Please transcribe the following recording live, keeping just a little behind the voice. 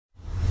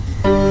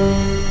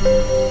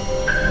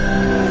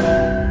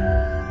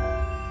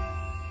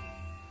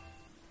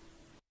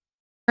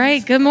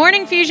right. Good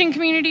morning, Fusion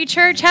Community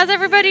Church. How's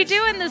everybody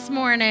doing this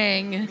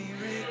morning?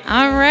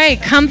 All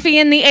right. Comfy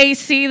in the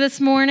AC this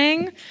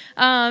morning.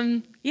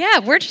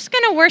 We're just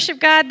going to worship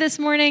God this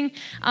morning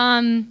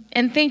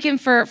and thank Him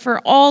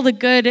for all the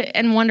good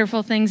and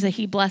wonderful things that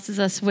He blesses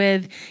us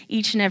with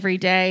each and every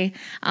day.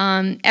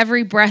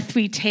 Every breath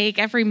we take,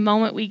 every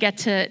moment we get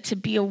to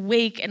be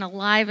awake and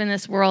alive in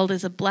this world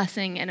is a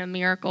blessing and a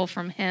miracle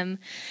from Him.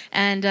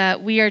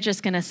 And we are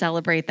just going to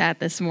celebrate that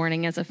this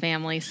morning as a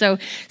family. So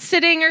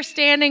sitting or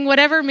standing,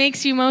 whatever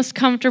makes you most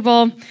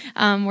comfortable,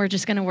 we're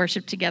just going to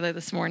worship together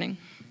this morning.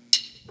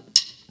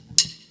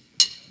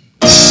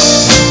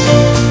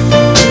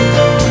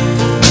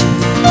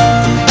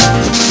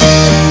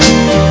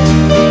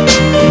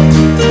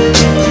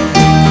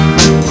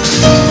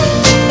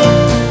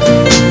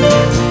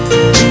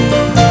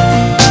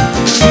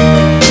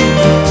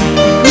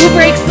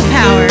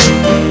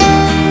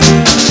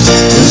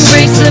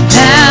 The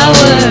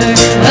power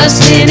of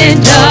sin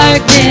and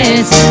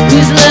darkness,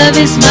 whose love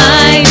is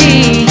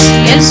mighty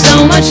and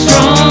so much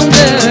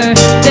stronger.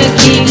 The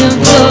King of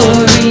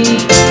glory,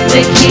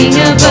 the King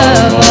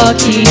above all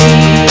kings,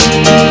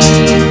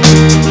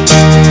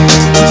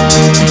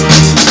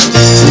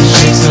 who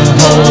shakes the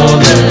whole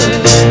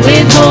earth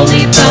with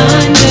holy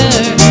thunder,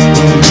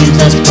 who leaves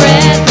us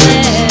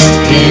breathless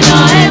in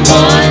awe and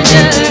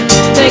wonder.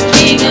 The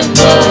King of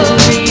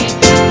glory,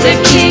 the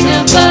King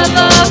above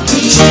all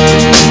kings.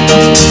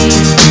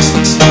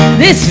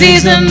 This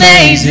is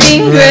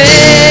amazing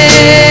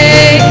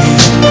grace.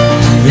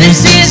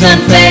 This is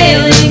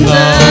unfailing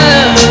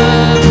love.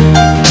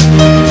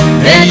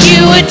 That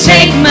you would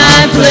take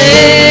my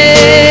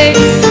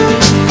place,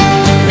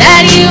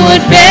 that you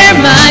would bear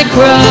my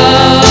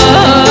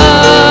cross.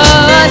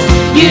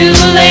 You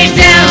laid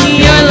down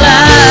your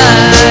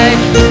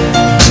life,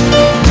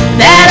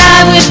 that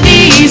I would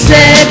be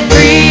set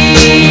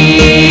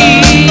free.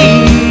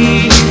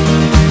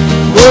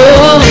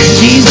 Oh,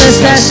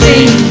 Jesus, I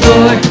sing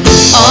for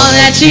all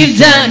that you've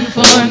done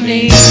for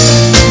me.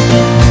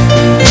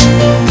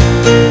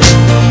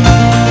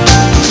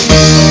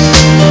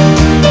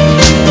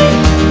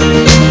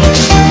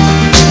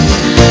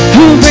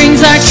 Who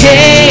brings our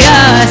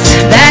chaos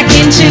back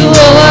into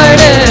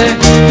order?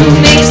 Who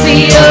makes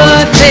the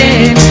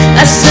orphan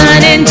a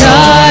son and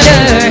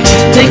daughter?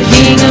 The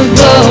King of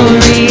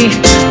glory,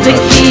 the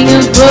King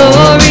of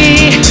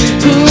glory,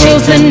 who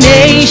rules the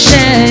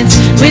nations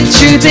with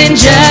truth and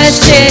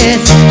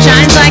justice,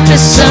 shines like the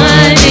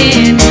sun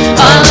in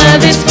all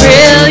of its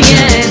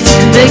brilliance.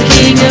 The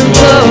King of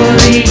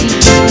glory,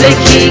 the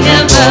King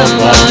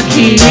above all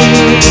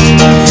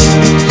kings.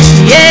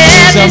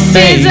 Yeah, this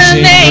is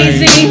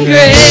amazing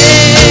grace.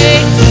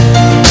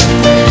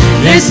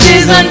 This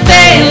is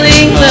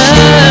unfailing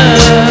love,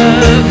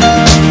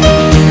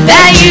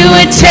 that you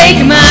would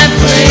take my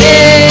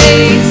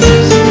place,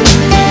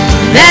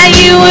 that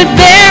you would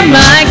bear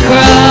my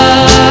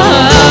cross.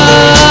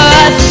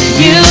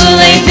 You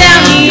laid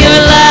down your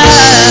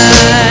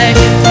life,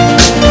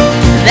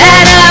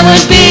 that I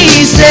would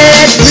be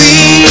set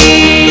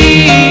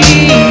free.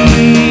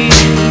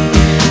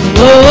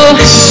 Oh,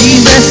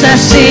 Jesus, I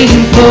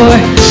sing for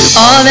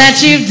all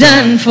that you've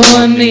done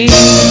for me.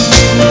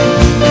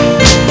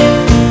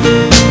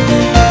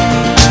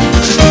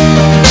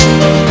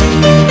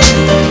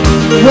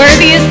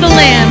 Worthy is the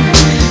Lamb,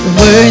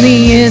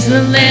 worthy is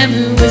the Lamb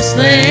who was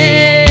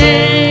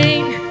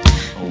slain.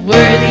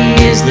 Worthy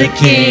is the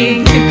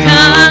King who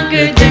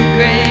conquered the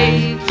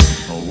grave.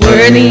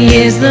 Worthy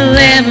is the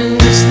Lamb who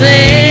was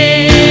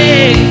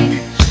slain.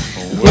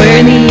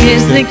 Worthy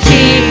is the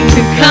King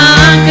who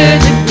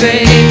conquered the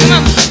grave.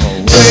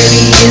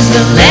 Worthy is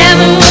the Lamb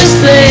who was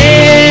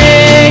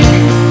slain.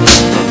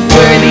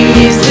 Worthy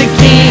is the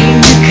King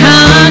who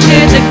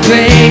conquered the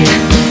grave.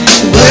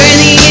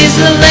 Worthy is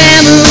the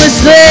Lamb who was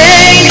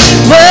slain.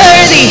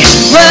 Worthy,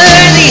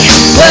 worthy,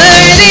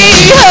 worthy.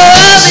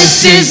 Oh,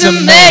 this is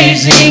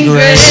amazing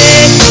grace.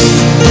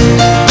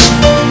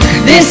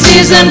 This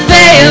is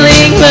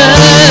unfailing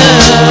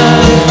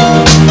love,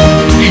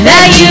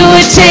 that you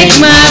would take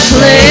my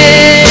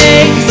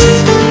place,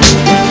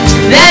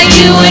 that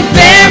you would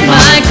bear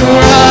my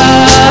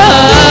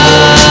cross.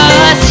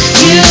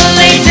 You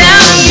laid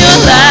down your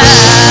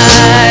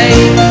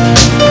life,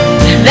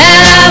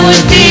 that I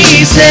would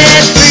be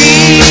set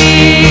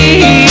free.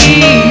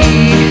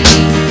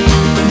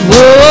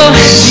 Oh,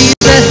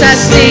 Jesus, I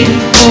sing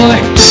for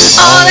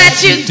all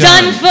that you've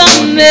done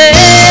for me.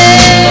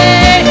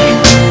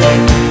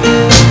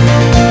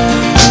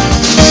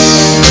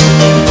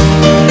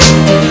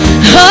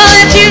 All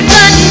that you've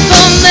done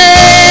for me.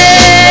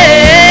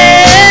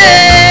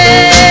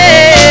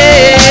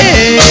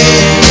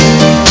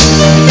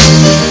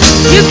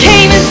 You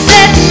came and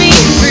set me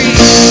free.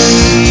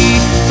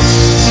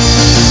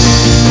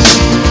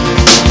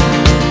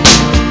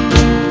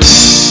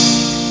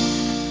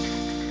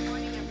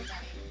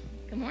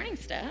 Good morning,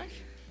 Steph.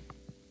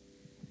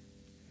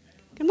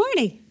 Good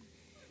morning.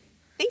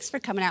 Thanks for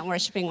coming out and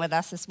worshiping with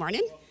us this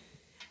morning.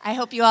 I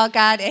hope you all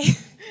got a...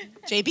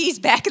 JB's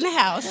back in the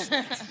house.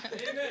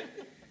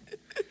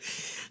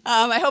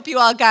 I hope you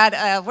all got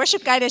a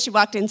worship guide as you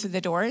walked in through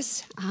the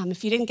doors.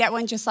 If you didn't get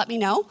one, just let me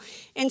know.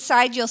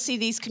 Inside, you'll see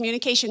these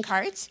communication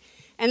cards.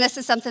 And this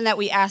is something that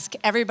we ask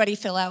everybody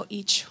fill out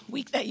each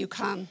week that you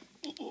come.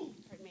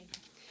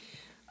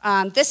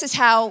 This is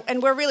how,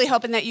 and we're really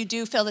hoping that you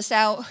do fill this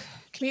out.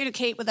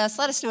 Communicate with us.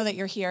 Let us know that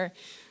you're here.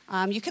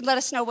 You can let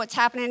us know what's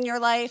happening in your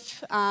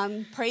life,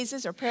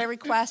 praises or prayer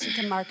requests. You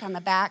can mark on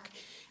the back.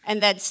 And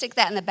then stick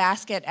that in the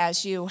basket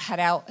as you head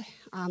out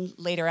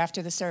later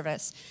after the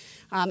service.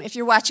 If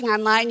you're watching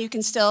online, you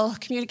can still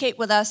communicate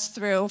with us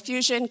through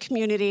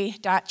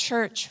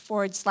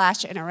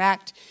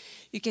fusioncommunity.church/interact.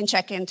 You can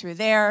check in through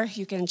there.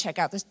 You can check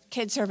out the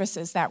kid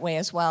services that way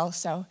as well.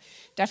 So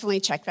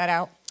definitely check that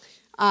out.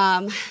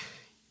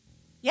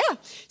 Yeah,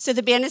 so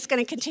the band is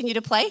going to continue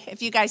to play.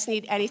 If you guys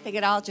need anything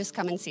at all, just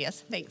come and see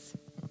us. Thanks.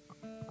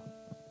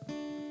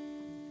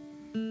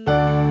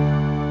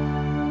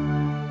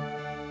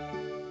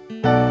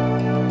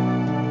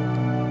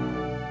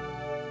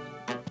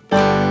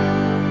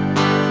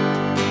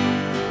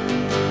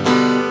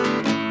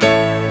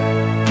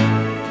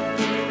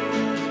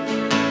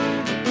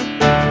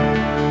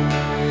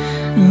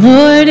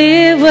 Lord,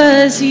 it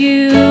was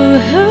you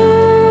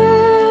who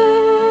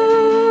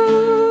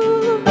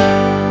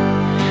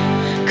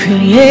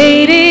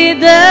created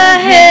the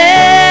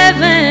heavens.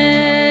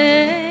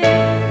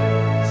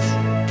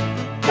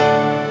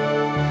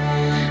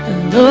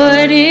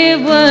 Lord, it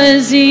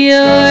was your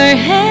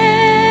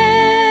hand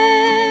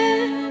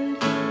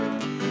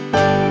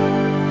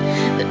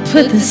that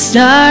put the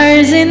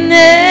stars in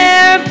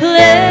their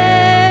place.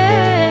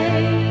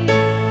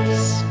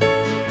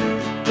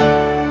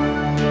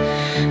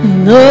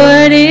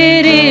 Lord,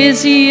 it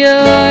is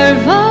your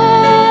voice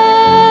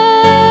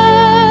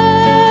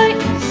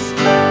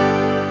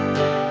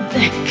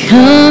that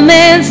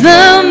commands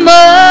the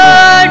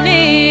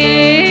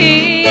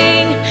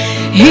morning,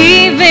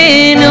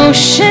 even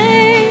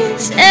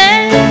oceans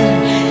and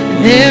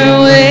their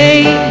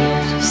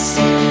waves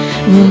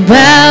will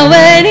bow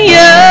at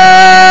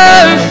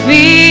your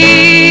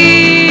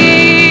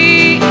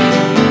feet.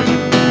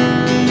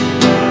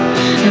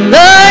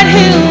 Lord,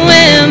 who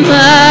am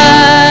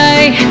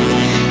I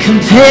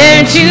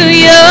compared to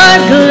your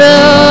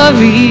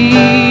glory?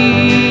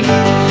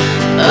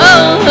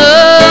 Oh,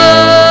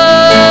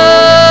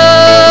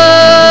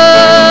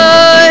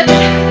 Lord,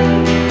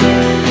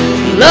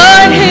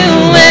 Lord,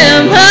 who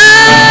am I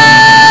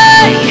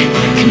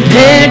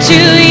compared to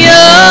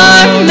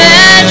your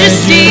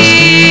majesty?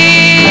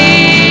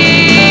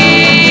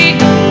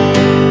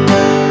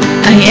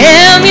 I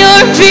am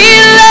your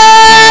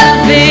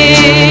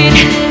beloved,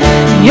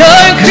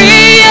 your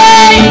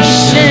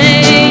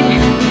creation,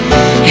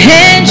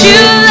 and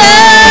you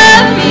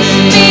love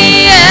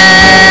me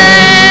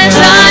as I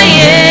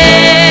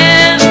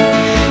am.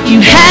 You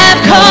have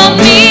called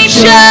me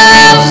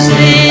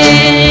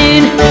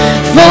chosen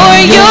for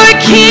your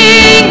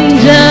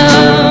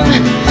kingdom,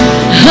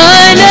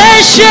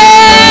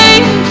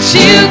 unashamed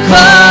to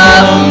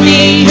call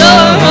me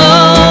your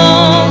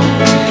own.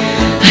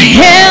 I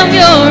am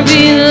your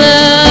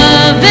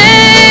beloved.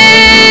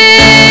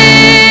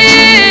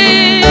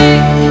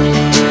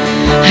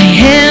 I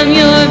am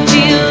your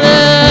beloved.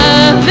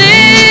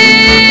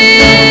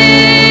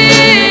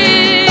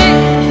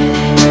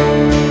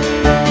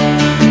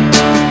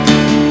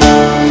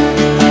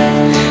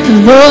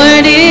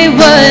 Lord, it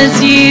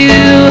was you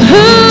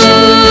who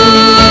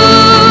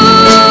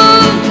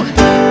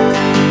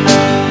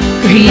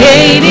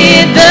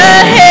created the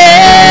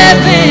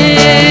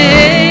heavens.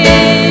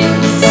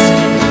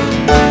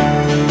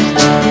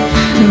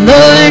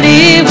 Lord,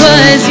 it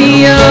was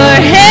your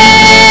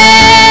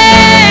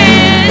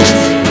hands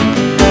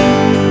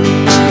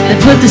that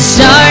put the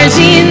stars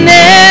in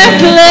their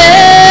place.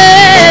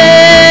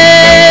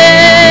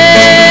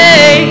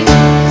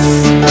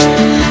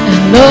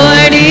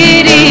 Lord,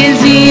 it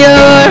is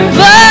your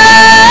voice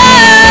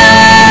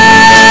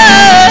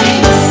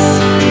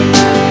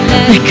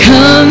that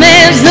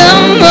commands the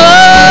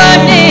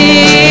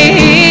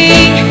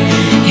morning,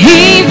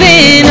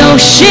 even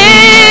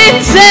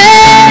oceans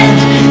and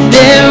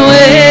their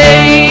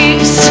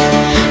waves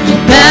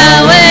will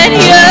bow at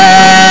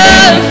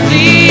your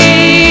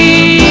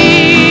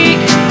feet.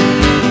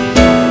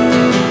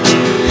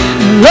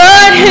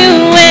 Lord, who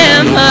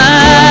am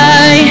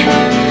I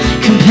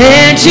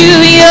compared to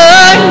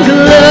your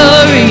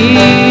glory?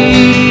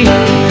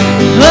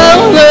 Oh,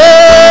 Lord,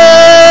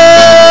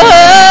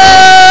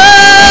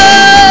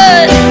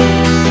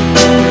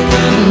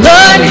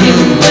 Lord, who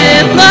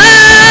am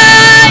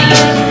I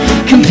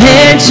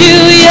compared to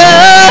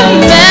your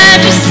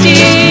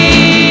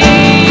majesty?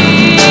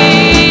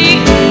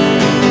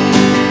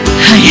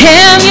 I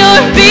am your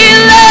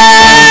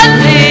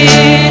beloved,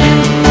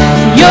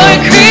 your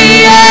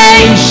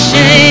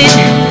creation,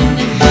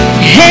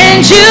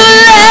 and you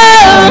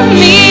love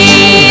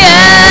me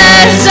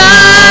as I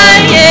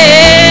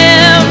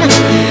am.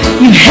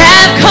 You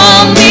have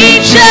called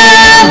me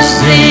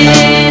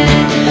chosen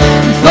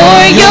for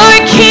your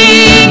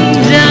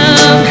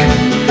kingdom,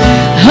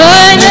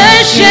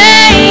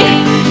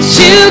 unashamed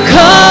to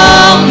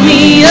call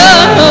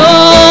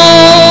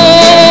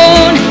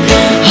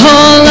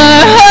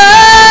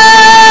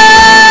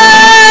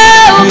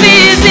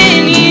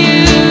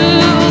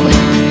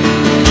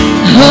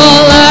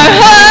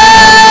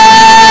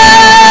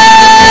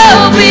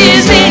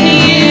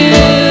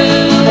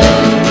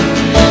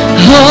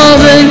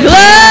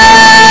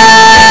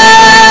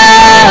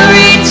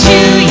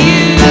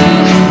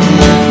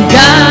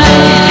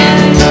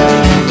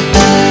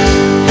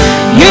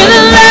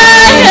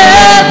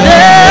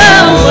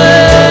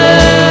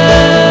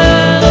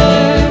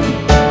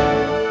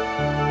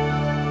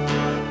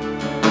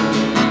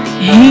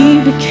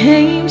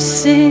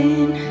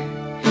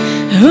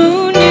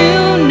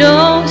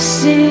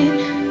sin,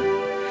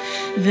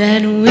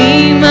 that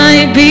we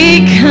might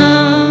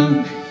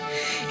become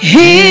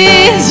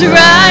His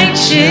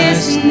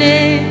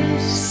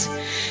righteousness.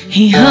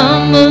 He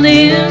humbled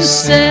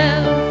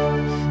Himself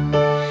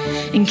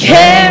and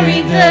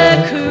carried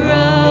the cross.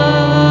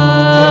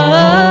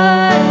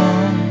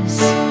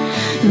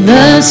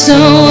 Love so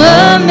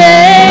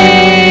amazing,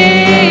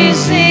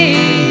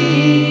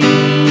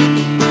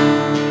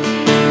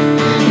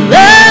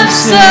 love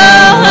so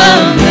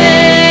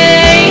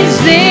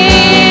amazing,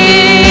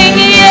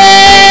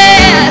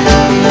 yeah.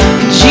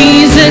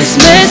 Jesus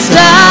Messiah,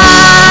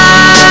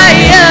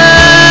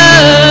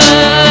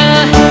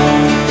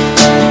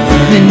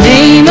 the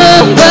name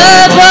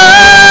above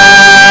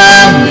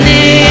all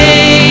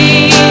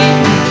names,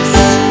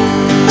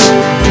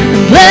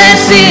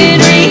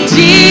 blessed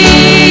Redeemer,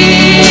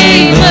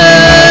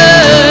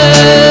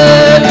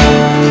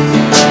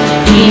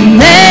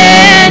 Emmanuel,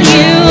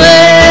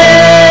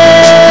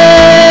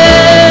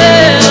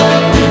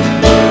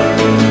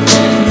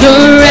 the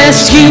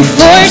rescue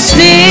for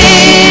sinners,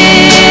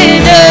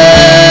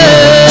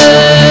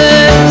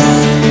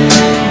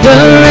 the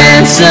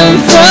ransom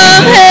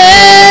from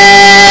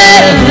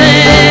heaven,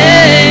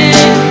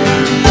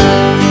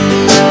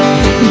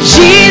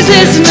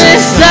 Jesus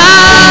Messiah,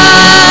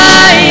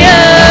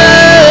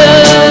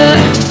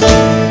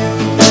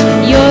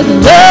 you're the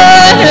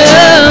Lord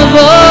of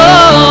all.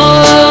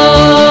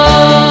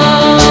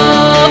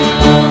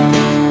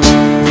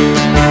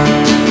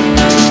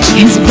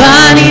 His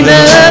body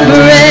the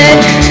bread,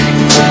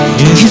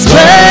 His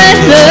blood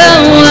the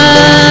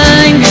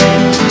wine,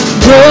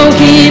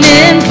 broken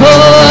and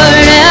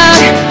poured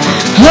out,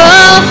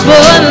 all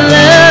for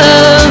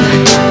love.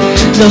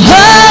 The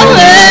whole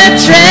earth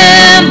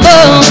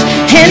trembled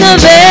and the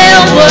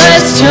veil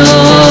was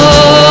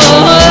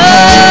torn.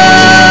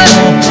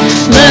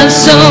 Love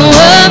so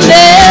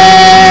amazing,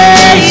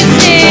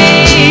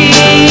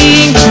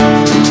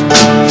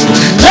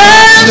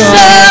 love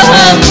so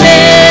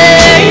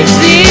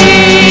amazing,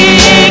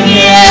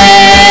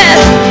 yeah.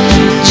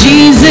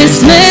 Jesus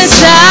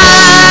Messiah,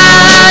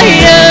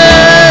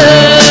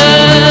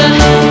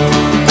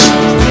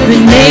 the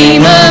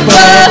name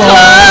above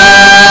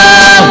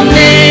all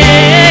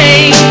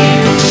names,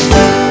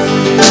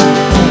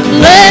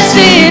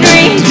 blessed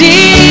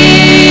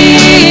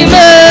Redeemer,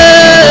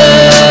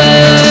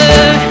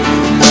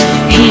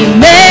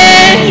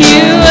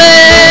 Emmanuel,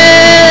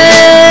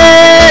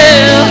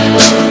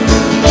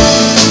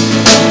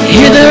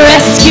 you're the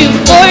rescue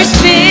for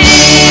sinners,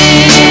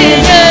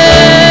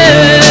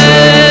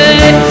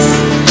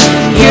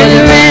 you're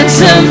the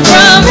ransom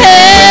from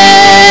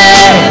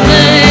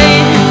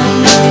heaven,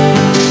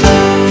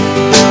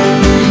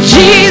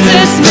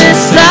 Jesus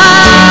Messiah,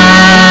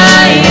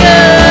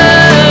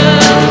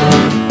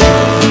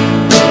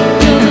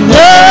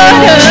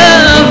 Lord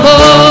of all.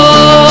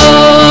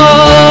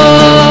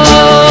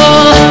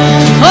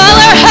 All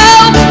our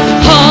hope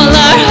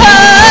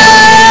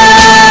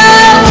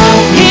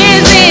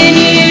is in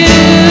you.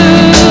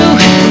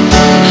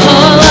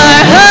 All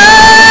our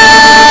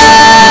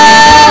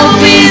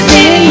hope is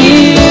in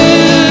you.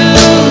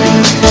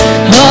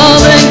 All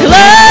the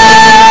glory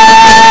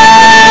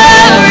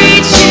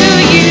to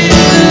you,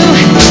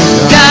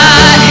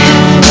 God.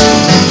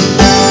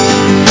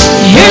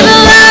 You're the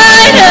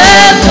light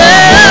of the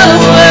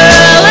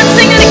world. Let's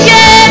sing it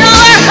again.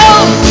 All our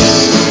hope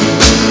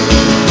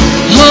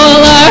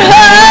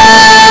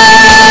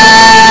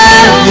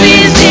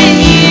is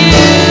in you.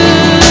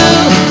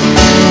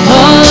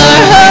 All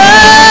our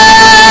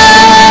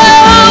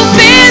hope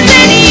is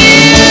in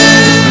you.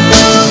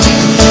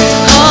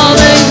 All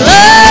the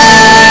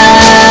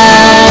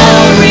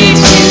glory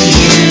to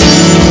you,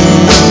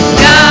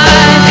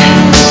 God.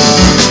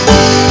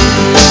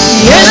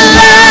 You're the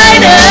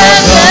light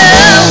of the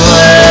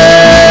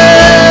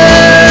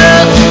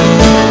world,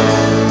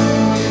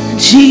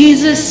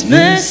 Jesus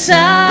Messiah,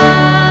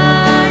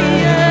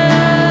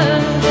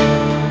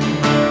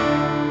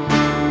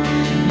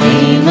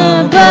 name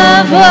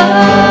above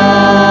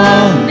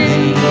all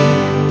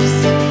names,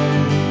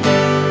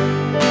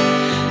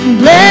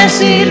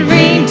 blessed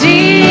Redeemer,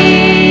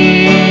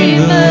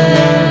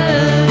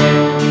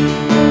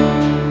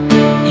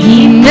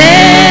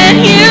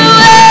 Emmanuel,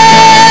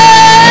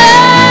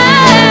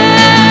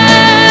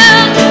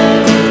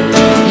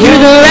 you're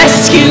the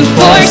rescue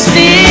for sinners,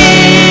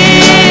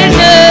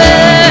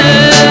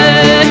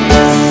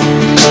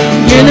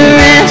 you're the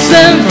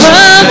ransom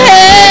from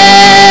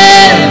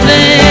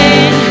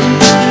heaven,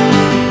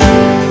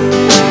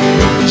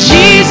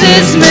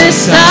 Jesus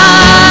Messiah,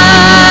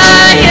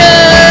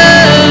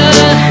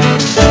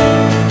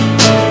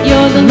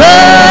 you're the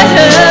Lord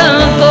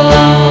of all.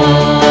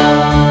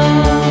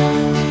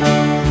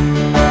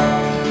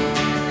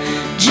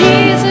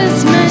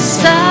 Jesus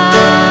Messiah,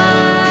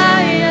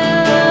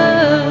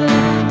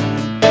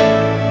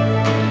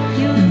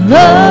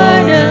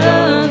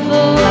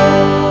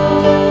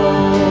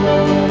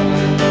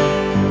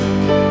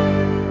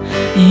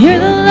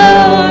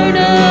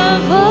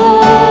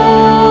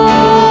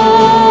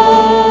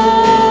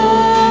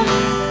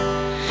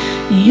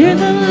 You're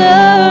the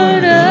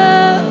Lord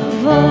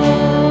of all.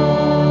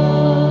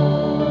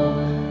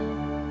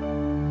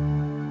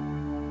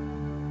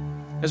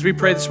 As we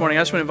pray this morning,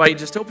 I just want to invite you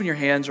just to open your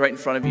hands right in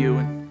front of you,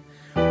 and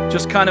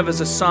just kind of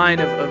as a sign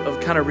of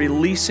kind of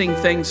releasing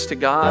things to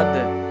God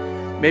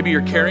that maybe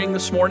you're carrying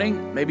this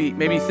morning,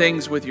 maybe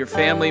things with your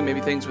family, maybe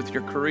things with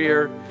your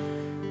career,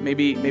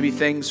 maybe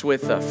things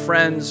with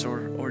friends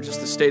or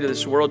just the state of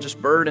this world,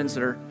 just burdens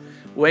that are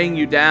weighing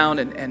you down.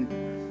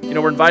 And you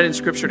know, we're invited in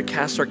Scripture to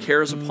cast our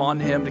cares upon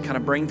Him, to kind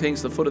of bring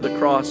things to the foot of the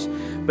cross.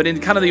 But in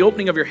kind of the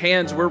opening of your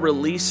hands, we're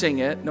releasing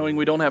it, knowing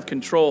we don't have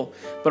control.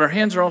 But our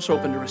hands are also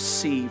open to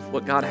receive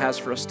what God has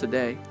for us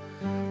today.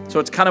 So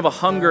it's kind of a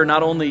hunger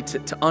not only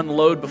to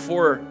unload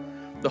before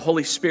the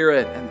Holy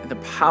Spirit and the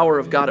power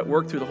of God at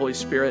work through the Holy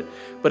Spirit,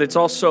 but it's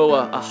also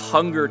a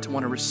hunger to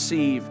want to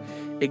receive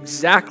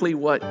exactly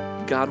what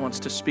God wants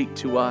to speak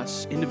to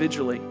us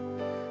individually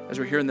as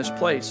we're here in this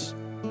place.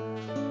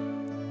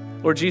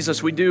 Lord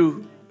Jesus, we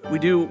do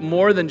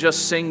more than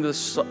just sing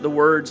the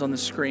words on the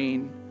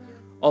screen.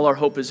 All our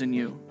hope is in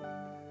you.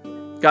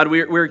 God,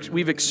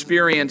 we've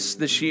experienced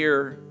this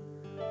year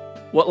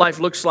what life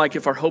looks like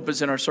if our hope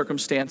is in our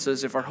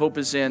circumstances, if our hope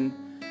is in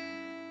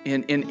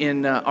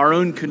our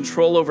own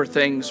control over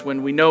things,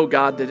 when we know,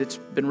 God, that it's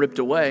been ripped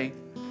away.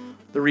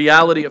 The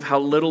reality of how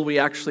little we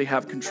actually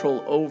have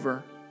control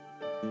over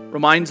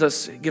reminds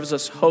us, gives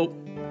us hope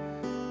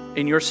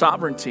in your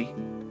sovereignty,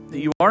 that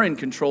you are in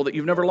control, that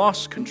you've never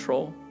lost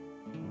control.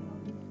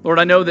 Lord,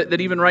 I know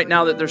that even right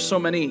now that there's so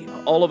many,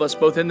 all of us,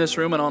 both in this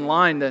room and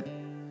online, that,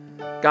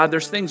 God,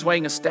 there's things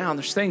weighing us down.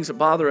 There's things that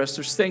bother us.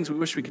 There's things we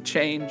wish we could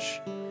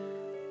change.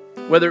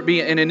 Whether it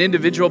be in an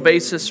individual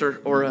basis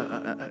or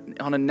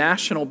on a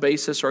national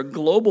basis or a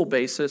global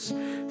basis,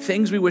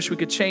 things we wish we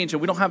could change,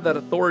 and we don't have that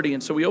authority.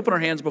 And so we open our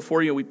hands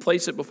before you, we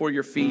place it before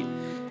your feet,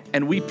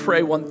 and we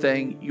pray one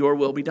thing: your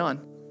will be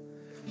done.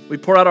 We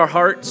pour out our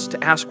hearts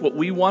to ask what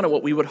we want and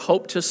what we would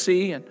hope to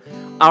see, and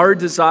our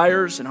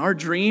desires and our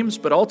dreams.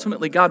 But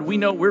ultimately, God, we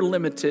know we're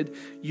limited.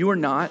 You are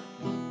not.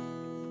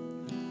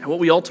 And what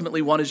we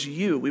ultimately want is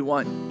you. We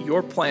want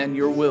your plan,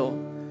 your will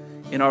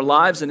in our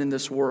lives and in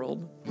this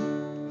world.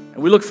 And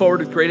we look forward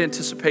with great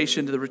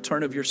anticipation to the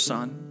return of your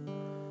Son.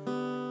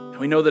 And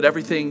we know that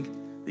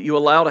everything that you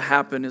allow to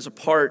happen is a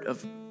part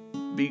of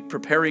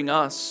preparing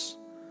us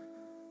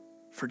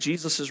for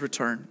Jesus'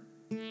 return.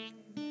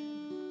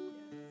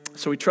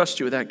 So we trust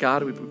you with that,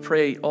 God. We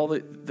pray all the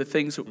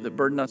things that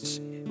burden us.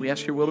 We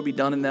ask your will to be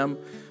done in them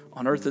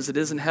on earth as it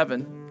is in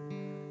heaven,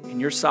 in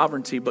your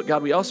sovereignty. But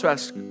God, we also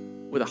ask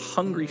with a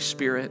hungry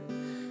spirit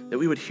that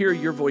we would hear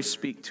your voice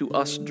speak to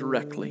us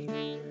directly.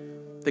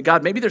 That,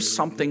 God, maybe there's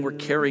something we're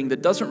carrying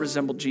that doesn't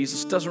resemble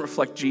Jesus, doesn't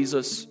reflect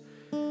Jesus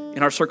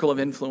in our circle of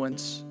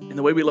influence, in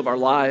the way we live our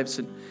lives.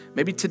 And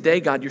maybe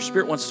today, God, your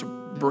Spirit wants to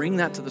bring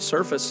that to the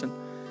surface and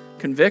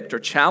convict or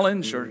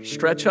challenge or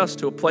stretch us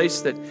to a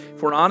place that,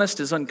 if we're honest,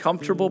 is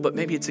uncomfortable, but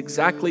maybe it's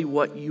exactly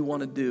what you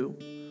want to do.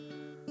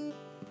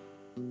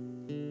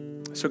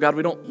 So, God,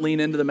 we don't lean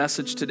into the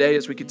message today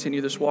as we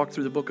continue this walk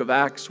through the book of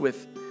Acts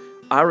with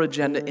our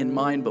agenda in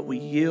mind, but we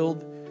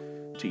yield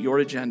to your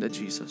agenda,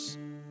 Jesus.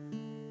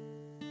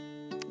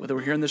 Whether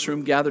we're here in this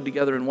room gathered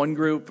together in one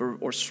group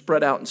or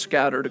spread out and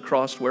scattered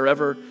across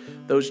wherever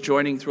those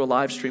joining through a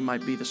live stream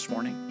might be this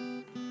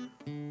morning,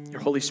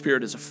 your Holy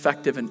Spirit is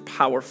effective and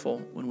powerful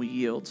when we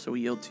yield, so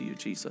we yield to you,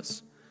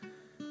 Jesus.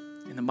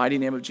 In the mighty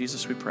name of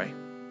Jesus we pray.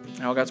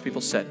 And all God's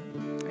people said,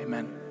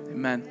 amen,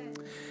 amen.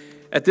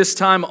 At this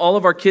time, all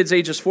of our kids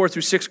ages 4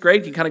 through 6th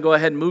grade can kind of go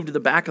ahead and move to the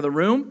back of the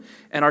room,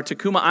 and our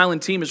Tacoma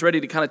Island team is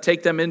ready to kind of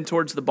take them in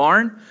towards the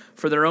barn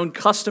for their own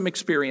custom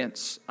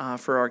experience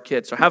for our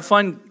kids. So have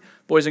fun,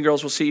 boys and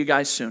girls. We'll see you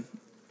guys soon.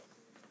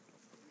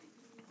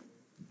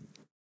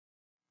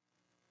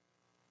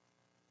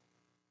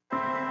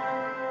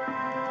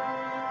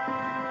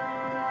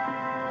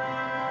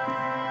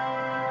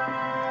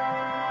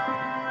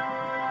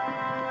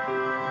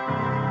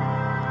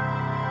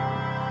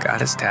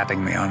 God is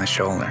tapping me on the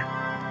shoulder.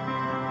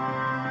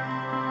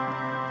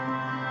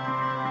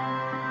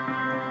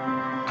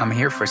 I'm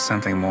here for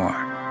something more,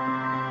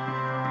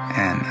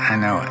 and I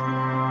know it.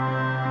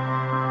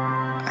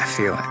 I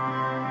feel it.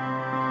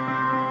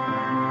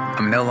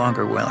 I'm no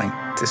longer willing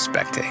to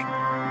spectate.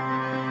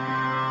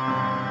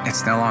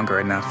 It's no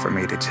longer enough for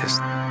me to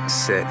just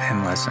sit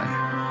and listen.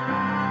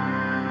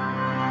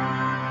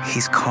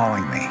 He's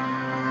calling me.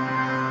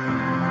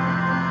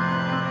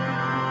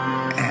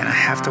 And I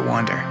have to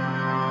wonder,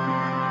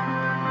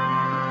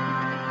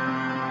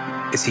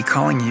 is he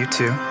calling you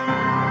too?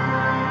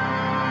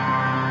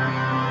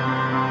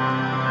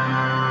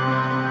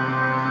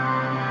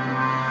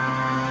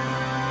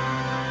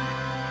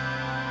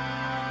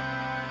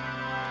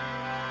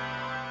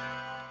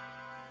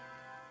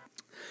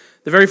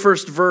 The very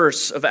first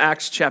verse of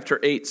Acts chapter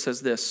 8 says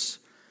this: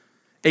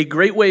 "A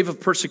great wave of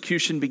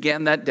persecution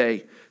began that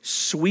day,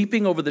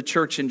 sweeping over the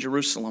church in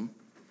Jerusalem,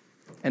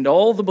 and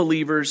all the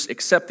believers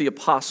except the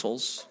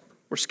apostles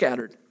were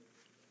scattered.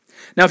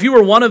 Now, if you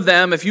were one of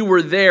them, if you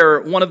were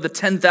there, one of the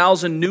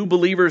 10,000 new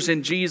believers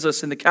in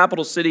Jesus in the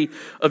capital city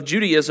of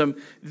Judaism,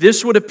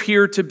 this would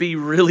appear to be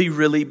really,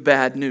 really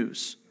bad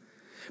news.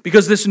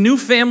 Because this new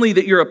family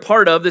that you're a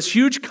part of, this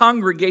huge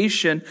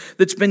congregation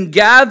that's been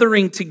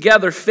gathering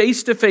together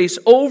face to face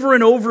over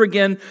and over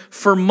again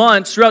for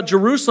months throughout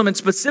Jerusalem and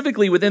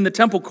specifically within the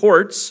temple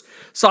courts,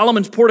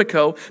 Solomon's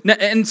portico,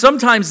 and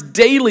sometimes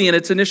daily in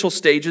its initial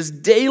stages,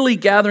 daily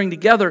gathering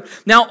together.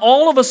 Now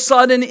all of a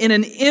sudden, in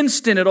an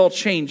instant, it all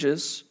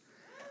changes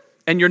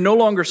and you're no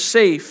longer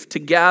safe to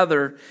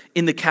gather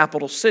in the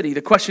capital city.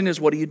 The question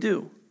is, what do you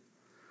do?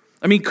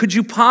 I mean, could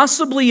you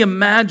possibly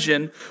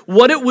imagine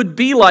what it would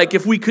be like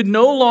if we could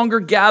no longer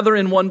gather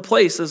in one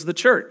place as the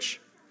church?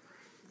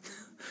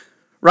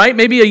 Right?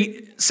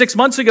 Maybe 6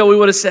 months ago we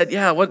would have said,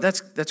 yeah,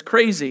 that's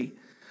crazy.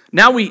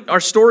 Now our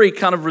story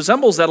kind of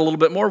resembles that a little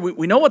bit more.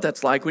 We know what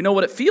that's like. We know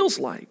what it feels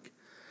like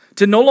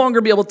to no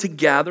longer be able to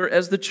gather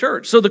as the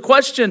church. So the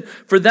question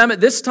for them at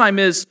this time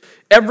is,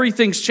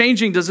 everything's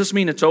changing. Does this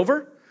mean it's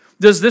over?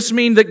 Does this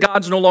mean that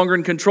God's no longer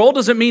in control?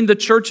 Does it mean the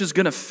church is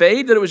going to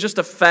fade, that it was just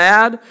a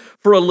fad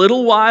for a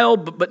little while,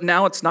 but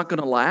now it's not going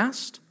to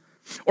last?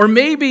 Or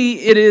maybe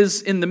it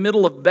is in the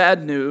middle of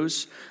bad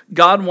news,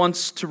 God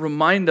wants to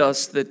remind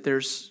us that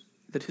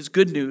His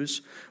good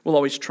news will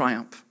always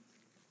triumph.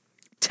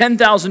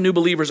 10,000 new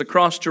believers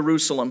across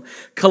Jerusalem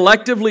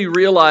collectively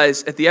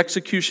realize at the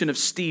execution of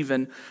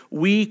Stephen,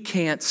 we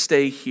can't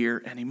stay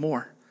here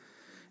anymore.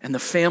 And the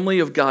family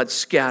of God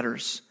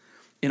scatters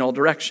in all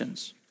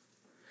directions.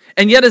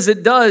 And yet as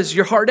it does,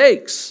 your heart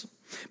aches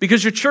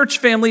because your church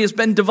family has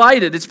been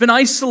divided. It's been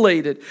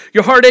isolated.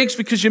 Your heart aches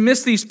because you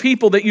miss these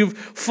people that you've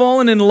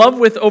fallen in love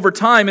with over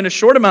time in a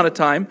short amount of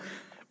time,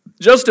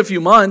 just a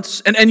few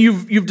months, and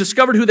you've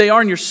discovered who they are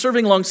and you're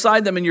serving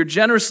alongside them and you're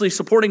generously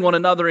supporting one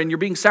another and you're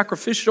being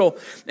sacrificial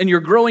and you're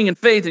growing in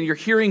faith and you're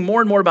hearing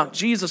more and more about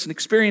Jesus and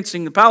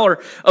experiencing the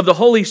power of the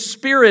Holy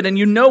Spirit, and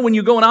you know when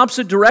you go in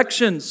opposite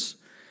directions,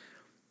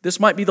 this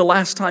might be the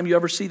last time you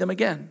ever see them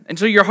again. And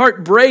so your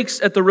heart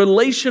breaks at the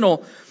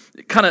relational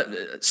kind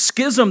of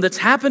schism that's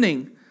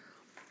happening.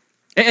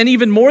 And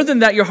even more than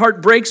that, your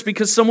heart breaks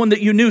because someone that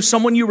you knew,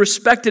 someone you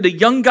respected, a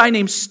young guy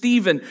named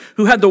Stephen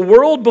who had the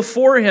world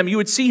before him, you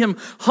would see him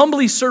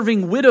humbly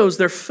serving widows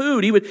their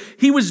food.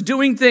 He was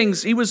doing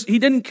things. He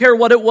didn't care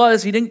what it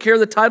was. He didn't care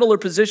the title or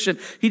position.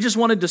 He just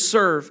wanted to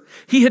serve.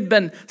 He had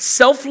been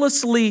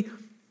selflessly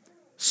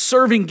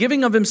serving,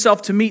 giving of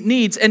himself to meet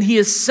needs, and he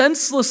is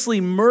senselessly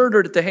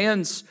murdered at the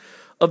hands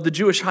of the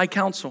Jewish high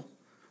council.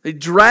 They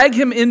drag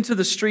him into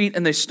the street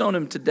and they stone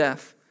him to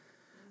death.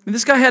 I mean,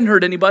 this guy hadn't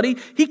hurt anybody.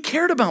 He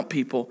cared about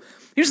people.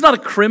 He was not a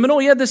criminal.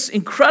 He had this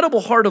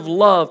incredible heart of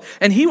love,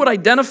 and he would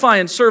identify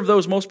and serve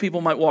those most people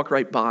might walk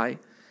right by, and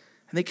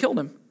they killed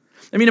him.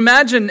 I mean,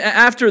 imagine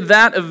after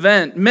that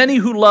event, many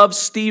who loved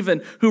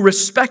Stephen, who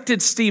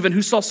respected Stephen,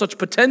 who saw such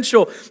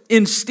potential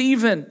in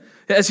Stephen,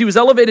 as he was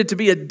elevated to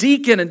be a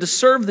deacon and to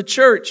serve the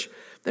church,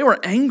 they were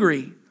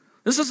angry.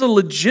 This is a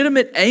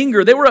legitimate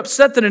anger. They were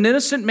upset that an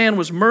innocent man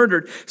was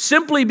murdered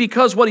simply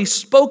because what he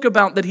spoke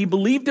about, that he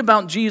believed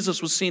about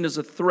Jesus, was seen as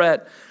a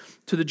threat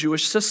to the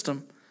Jewish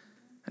system.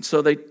 And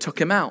so they took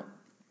him out,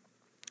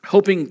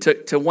 hoping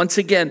to once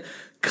again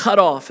cut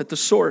off at the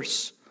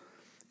source,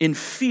 in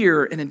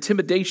fear and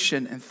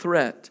intimidation and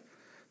threat,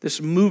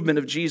 this movement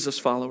of Jesus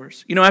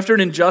followers. You know, after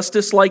an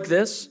injustice like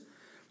this,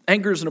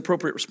 anger is an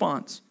appropriate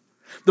response.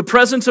 The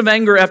presence of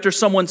anger after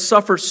someone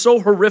suffers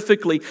so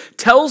horrifically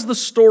tells the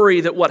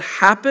story that what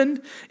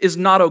happened is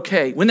not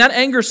okay. When that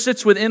anger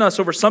sits within us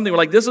over something, we're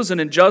like, this is an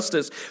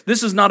injustice.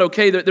 This is not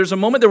okay. There's a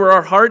moment there where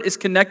our heart is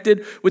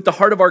connected with the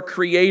heart of our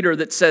Creator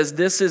that says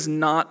this is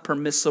not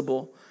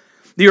permissible.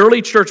 The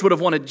early church would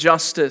have wanted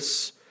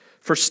justice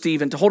for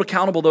Stephen, to hold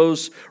accountable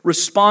those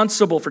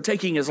responsible for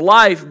taking his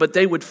life, but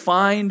they would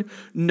find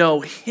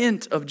no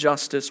hint of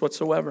justice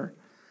whatsoever.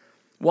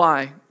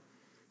 Why?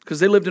 Because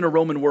they lived in a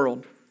Roman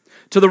world.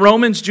 To the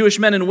Romans, Jewish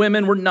men and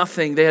women were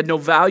nothing. They had no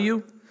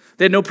value.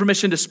 They had no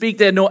permission to speak.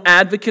 They had no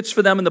advocates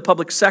for them in the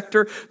public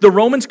sector. The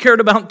Romans cared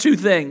about two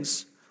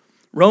things: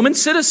 Roman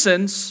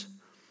citizens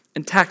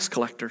and tax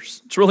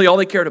collectors. It's really all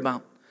they cared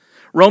about.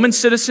 Roman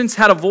citizens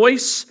had a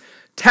voice.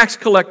 Tax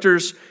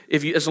collectors,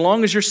 as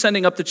long as you're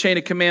sending up the chain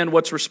of command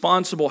what's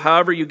responsible,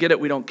 however you get it,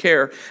 we don't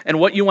care.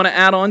 And what you want to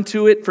add on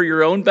to it for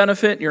your own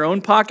benefit, your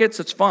own pockets,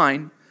 it's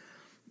fine.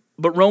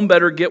 But Rome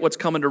better get what's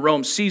coming to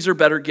Rome. Caesar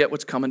better get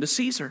what's coming to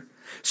Caesar.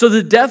 So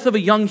the death of a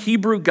young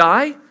Hebrew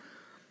guy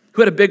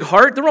who had a big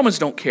heart, the Romans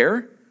don't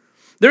care.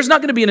 There's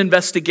not going to be an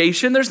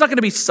investigation. There's not going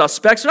to be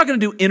suspects. They're not going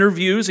to do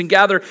interviews and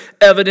gather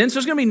evidence.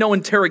 There's going to be no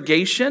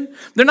interrogation.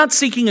 They're not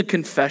seeking a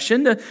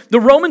confession. The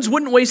Romans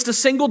wouldn't waste a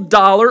single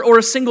dollar or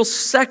a single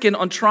second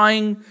on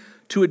trying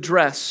to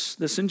address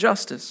this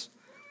injustice.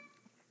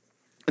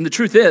 And the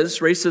truth is,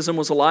 racism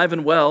was alive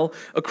and well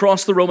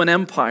across the Roman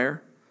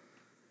Empire.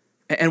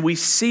 And we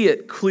see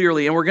it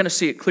clearly, and we're going to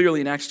see it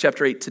clearly in Acts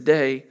chapter 8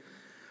 today,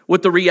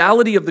 what the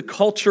reality of the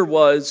culture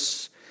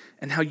was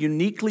and how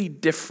uniquely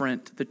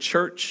different the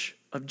church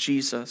of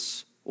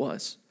Jesus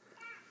was.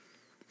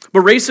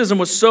 But racism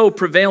was so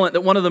prevalent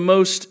that one of the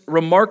most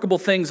remarkable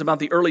things about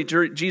the early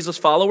Jesus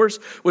followers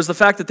was the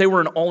fact that they were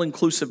an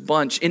all-inclusive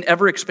bunch in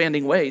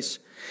ever-expanding ways.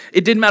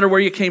 It didn't matter where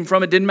you came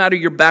from. It didn't matter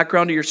your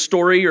background or your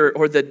story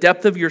or the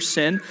depth of your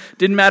sin.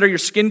 Didn't matter your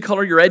skin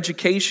color, your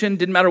education.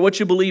 Didn't matter what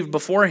you believed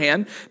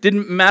beforehand.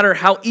 Didn't matter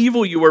how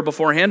evil you were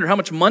beforehand or how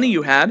much money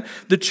you had.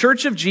 The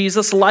Church of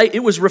Jesus,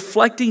 it was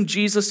reflecting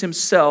Jesus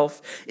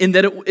himself in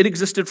that it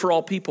existed for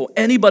all people.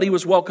 Anybody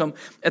was welcome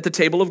at the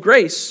table of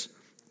grace.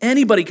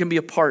 Anybody can be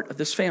a part of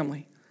this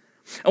family.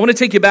 I want to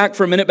take you back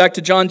for a minute, back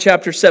to John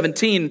chapter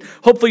 17.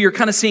 Hopefully you're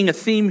kind of seeing a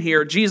theme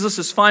here.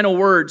 Jesus' final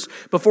words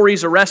before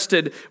he's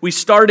arrested. We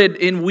started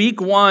in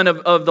week 1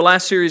 of the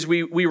last series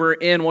we were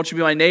in, Won't You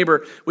Be My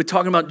Neighbor, with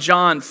talking about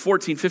John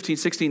 14, 15,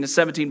 16, and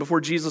 17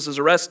 before Jesus is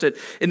arrested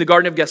in the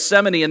Garden of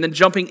Gethsemane, and then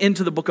jumping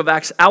into the book of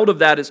Acts out of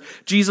that as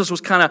Jesus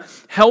was kind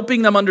of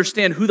helping them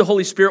understand who the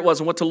Holy Spirit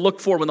was and what to look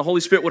for when the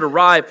Holy Spirit would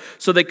arrive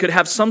so they could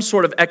have some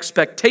sort of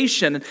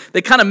expectation. And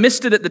they kind of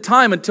missed it at the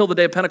time until the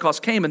day of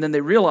Pentecost came, and then they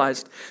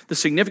realized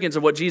the significance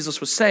of what Jesus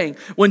was saying.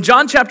 When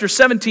John chapter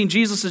 17,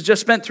 Jesus has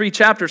just spent 3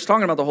 chapters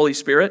talking about the Holy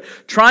Spirit,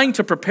 trying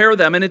to prepare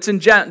them, and it's in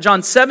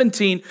John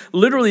 17,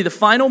 literally the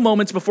final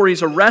moments before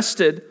he's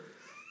arrested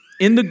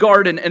in the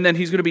garden, and then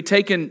he's going to be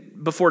taken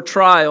before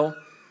trial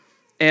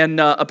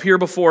and appear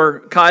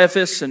before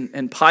Caiaphas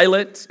and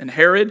Pilate and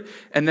Herod,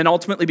 and then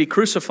ultimately be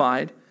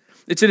crucified.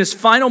 It's in his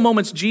final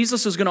moments,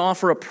 Jesus is going to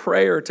offer a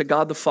prayer to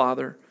God the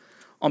Father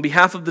on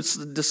behalf of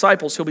the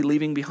disciples he'll be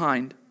leaving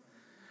behind.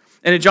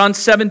 And in John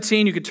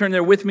 17, you can turn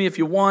there with me if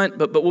you want,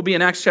 but we'll be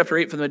in Acts chapter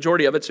 8 for the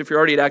majority of it, so if you're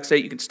already at Acts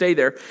 8, you can stay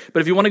there. But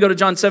if you want to go to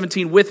John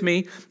 17 with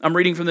me, I'm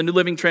reading from the New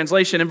Living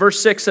Translation. And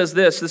verse 6 says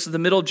this is the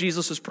middle of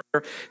Jesus'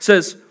 prayer. It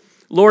says,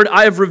 Lord,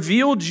 I have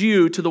revealed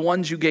you to the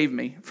ones you gave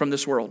me from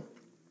this world.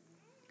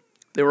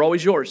 They were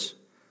always yours.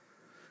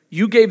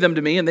 You gave them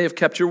to me, and they have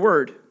kept your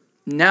word.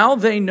 Now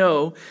they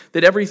know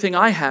that everything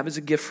I have is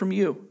a gift from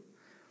you.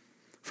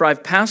 For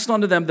I've passed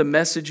on to them the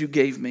message you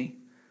gave me.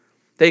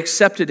 They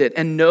accepted it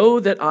and know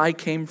that I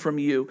came from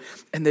you,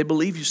 and they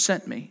believe you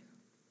sent me.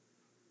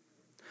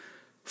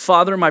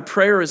 Father, my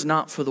prayer is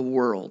not for the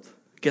world,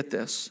 get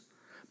this,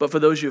 but for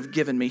those you have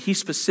given me. He's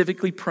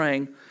specifically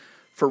praying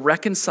for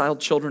reconciled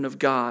children of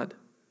God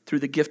through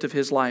the gift of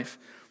his life,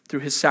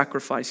 through his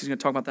sacrifice. He's going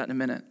to talk about that in a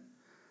minute.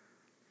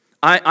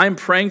 I'm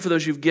praying for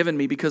those you've given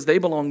me because they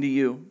belong to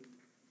you.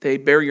 They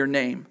bear your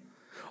name.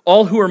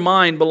 All who are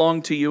mine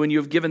belong to you, and you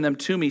have given them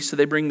to me, so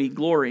they bring me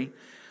glory.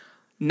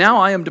 Now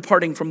I am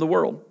departing from the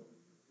world.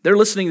 They're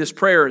listening to this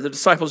prayer. The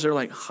disciples are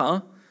like,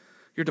 huh?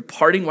 You're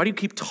departing? Why do you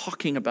keep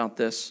talking about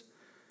this?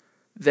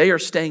 They are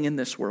staying in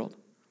this world.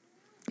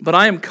 But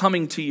I am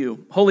coming to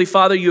you. Holy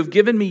Father, you have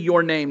given me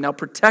your name. Now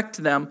protect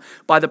them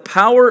by the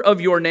power of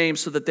your name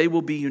so that they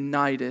will be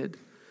united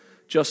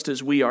just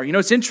as we are. You know,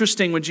 it's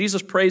interesting when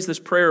Jesus prays this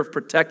prayer of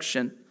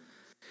protection,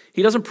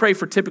 he doesn't pray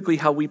for typically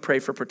how we pray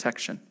for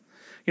protection.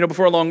 You know,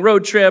 before a long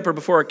road trip or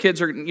before our kids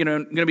are,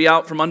 going to be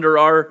out from under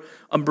our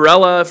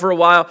umbrella for a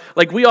while.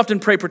 Like, we often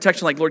pray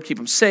protection like, Lord, keep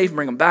them safe,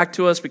 bring them back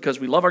to us because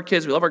we love our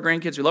kids, we love our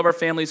grandkids, we love our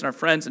families and our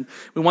friends, and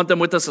we want them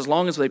with us as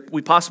long as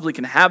we possibly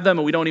can have them,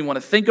 and we don't even want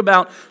to think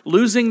about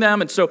losing them.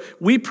 And so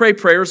we pray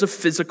prayers of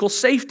physical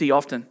safety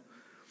often.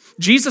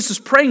 Jesus is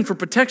praying for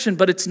protection,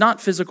 but it's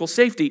not physical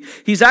safety.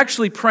 He's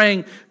actually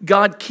praying,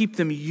 God, keep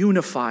them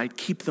unified,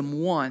 keep them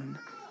one.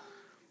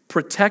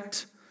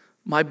 Protect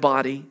my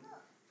body,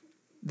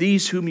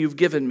 these whom you've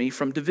given me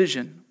from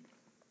division.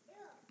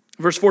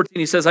 Verse 14,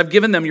 he says, I've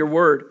given them your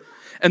word,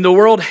 and the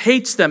world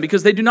hates them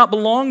because they do not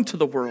belong to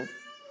the world.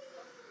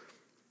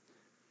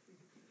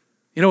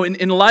 You know,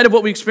 in light of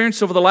what we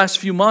experienced over the last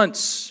few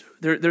months,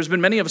 there's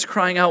been many of us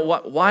crying out,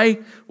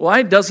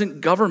 why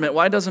doesn't government,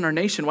 why doesn't our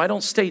nation, why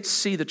don't states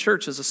see the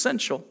church as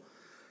essential?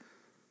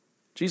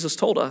 Jesus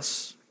told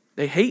us,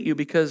 they hate you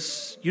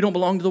because you don't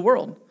belong to the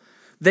world.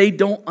 They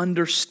don't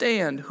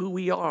understand who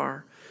we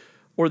are,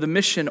 or the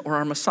mission, or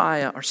our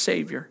Messiah, our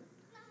Savior.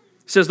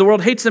 He says the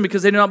world hates them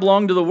because they do not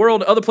belong to the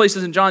world. Other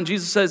places in John,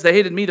 Jesus says they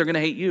hated me, they're going to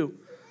hate you.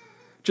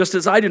 Just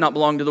as I do not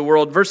belong to the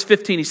world. Verse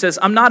 15, he says,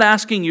 I'm not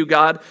asking you,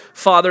 God,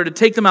 Father, to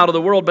take them out of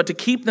the world, but to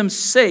keep them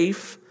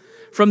safe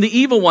from the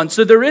evil one.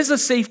 So there is a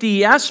safety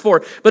he asks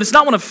for, but it's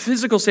not one of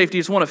physical safety,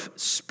 it's one of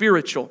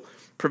spiritual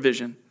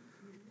provision.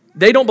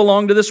 They don't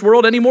belong to this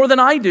world any more than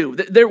I do.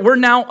 We're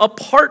now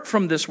apart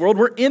from this world.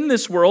 We're in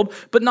this world,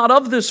 but not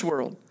of this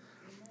world.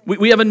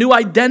 We have a new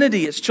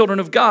identity as children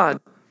of God.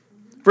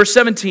 Verse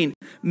 17,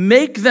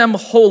 make them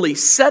holy,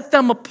 set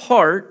them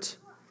apart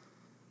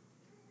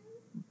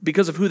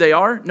because of who they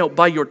are? No,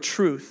 by your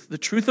truth. The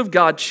truth of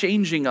God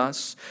changing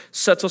us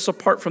sets us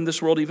apart from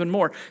this world even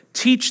more.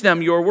 Teach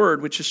them your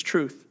word, which is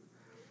truth.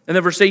 And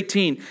then verse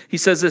 18, he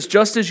says this,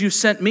 just as you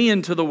sent me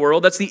into the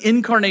world, that's the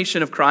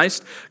incarnation of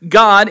Christ,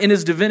 God in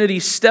his divinity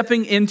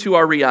stepping into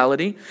our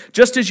reality.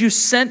 Just as you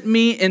sent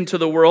me into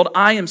the world,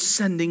 I am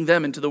sending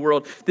them into the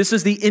world. This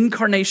is the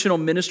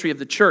incarnational ministry of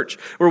the church,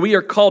 where we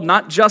are called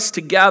not just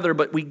to gather,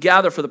 but we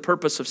gather for the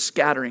purpose of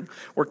scattering.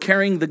 We're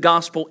carrying the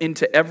gospel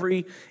into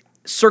every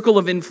circle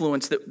of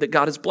influence that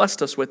God has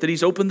blessed us with, that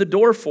he's opened the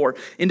door for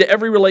into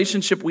every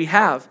relationship we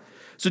have.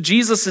 So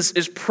Jesus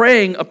is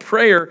praying a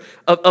prayer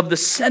of the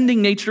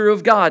sending nature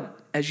of God.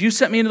 As you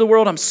sent me into the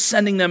world, I'm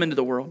sending them into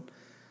the world.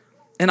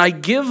 And I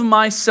give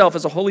myself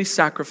as a holy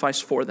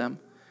sacrifice for them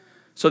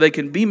so they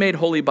can be made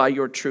holy by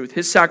your truth.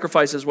 His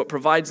sacrifice is what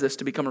provides this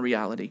to become a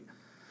reality.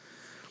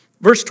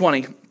 Verse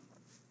 20,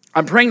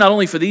 I'm praying not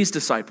only for these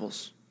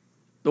disciples,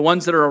 the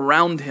ones that are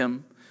around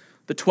him,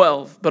 the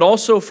 12, but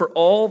also for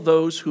all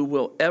those who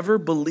will ever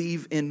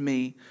believe in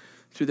me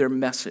through their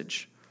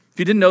message. If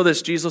you didn't know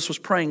this, Jesus was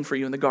praying for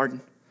you in the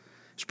garden.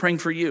 He's praying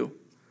for you.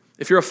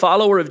 If you're a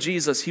follower of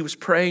Jesus, he was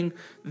praying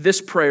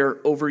this prayer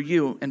over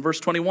you. In verse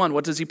 21,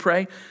 what does he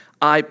pray?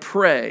 I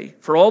pray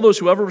for all those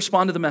who ever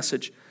respond to the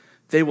message,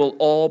 they will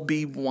all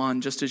be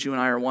one, just as you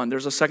and I are one.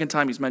 There's a second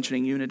time he's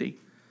mentioning unity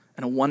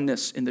and a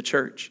oneness in the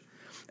church.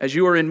 As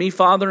you are in me,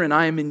 Father, and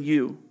I am in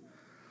you.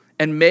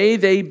 And may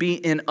they be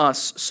in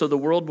us, so the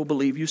world will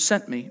believe you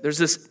sent me. There's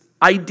this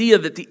idea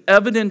that the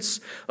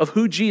evidence of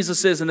who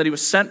Jesus is and that he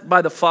was sent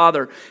by the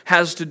Father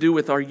has to do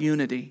with our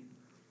unity.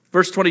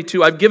 Verse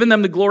 22, I've given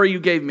them the glory you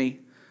gave me,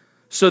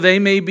 so they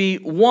may be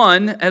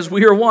one as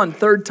we are one.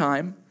 Third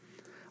time,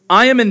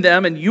 I am in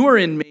them and you are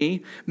in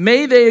me.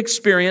 May they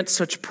experience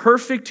such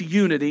perfect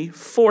unity,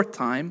 fourth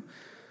time,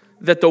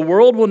 that the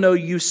world will know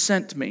you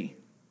sent me.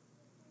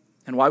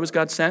 And why was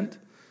God sent?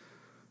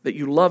 That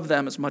you love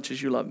them as much as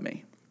you love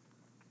me.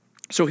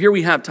 So here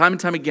we have, time and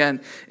time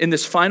again, in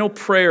this final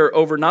prayer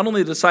over not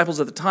only the disciples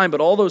at the time,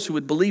 but all those who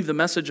would believe the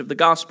message of the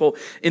gospel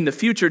in the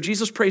future,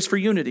 Jesus prays for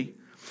unity,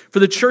 for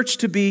the church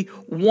to be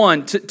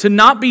one, to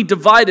not be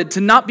divided,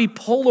 to not be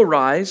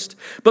polarized,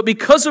 but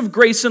because of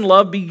grace and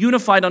love, be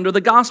unified under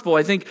the gospel.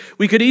 I think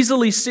we could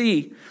easily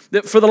see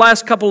that for the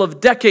last couple of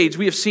decades,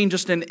 we have seen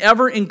just an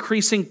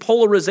ever-increasing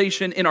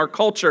polarization in our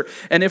culture.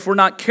 And if we're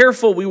not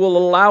careful, we will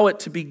allow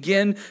it to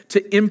begin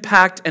to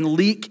impact and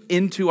leak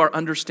into our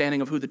understanding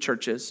of who the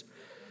church is.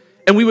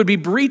 And we would be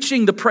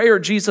breaching the prayer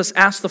Jesus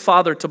asked the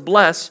Father to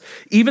bless,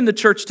 even the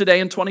church today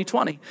in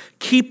 2020.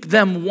 Keep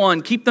them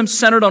one. Keep them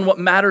centered on what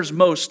matters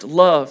most.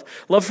 Love.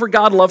 Love for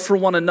God, love for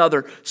one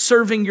another.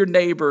 Serving your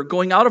neighbor.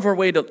 Going out of our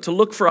way to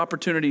look for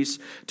opportunities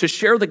to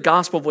share the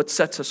gospel of what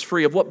sets us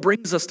free, of what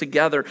brings us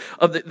together,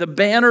 of the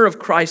banner of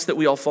Christ that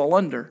we all fall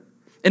under.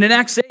 And in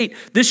Acts 8,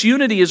 this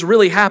unity is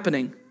really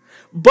happening.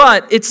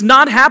 But it's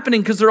not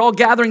happening because they're all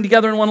gathering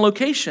together in one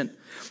location.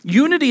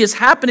 Unity is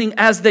happening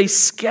as they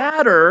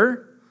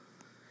scatter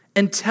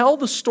and tell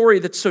the story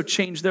that so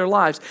changed their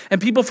lives. And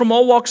people from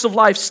all walks of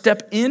life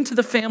step into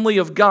the family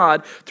of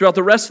God throughout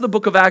the rest of the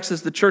book of Acts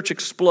as the church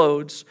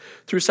explodes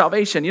through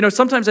salvation. You know,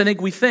 sometimes I think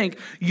we think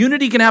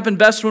unity can happen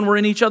best when we're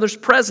in each other's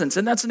presence,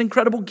 and that's an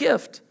incredible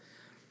gift.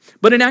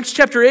 But in Acts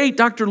chapter 8,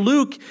 Dr.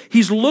 Luke,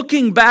 he's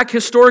looking back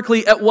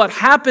historically at what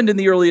happened in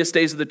the earliest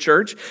days of the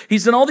church.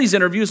 He's done all these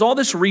interviews, all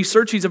this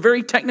research. He's a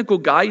very technical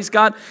guy.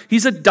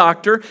 He's a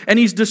doctor, and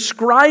he's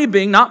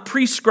describing, not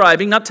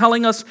prescribing, not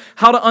telling us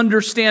how to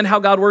understand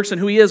how God works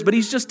and who he is, but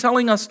he's just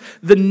telling us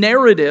the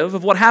narrative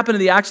of what happened in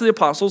the Acts of the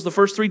Apostles, the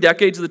first 3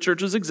 decades of the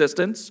church's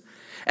existence.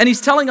 And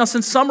he's telling us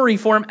in summary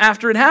form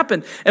after it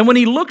happened. And when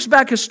he looks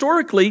back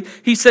historically,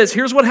 he says,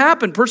 here's what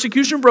happened.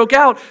 Persecution broke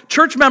out.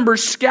 Church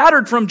members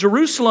scattered from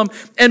Jerusalem.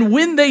 And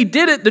when they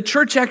did it, the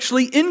church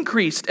actually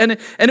increased. And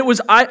it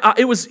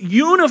was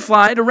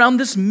unified around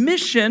this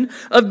mission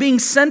of being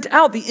sent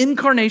out, the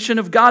incarnation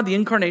of God, the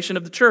incarnation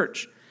of the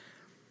church.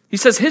 He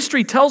says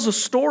history tells a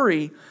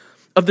story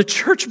of the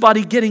church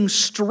body getting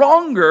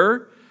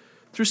stronger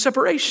through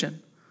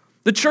separation.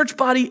 The church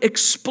body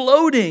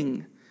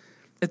exploding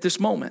at this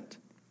moment.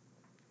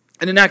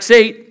 And in Acts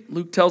 8,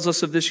 Luke tells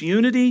us of this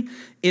unity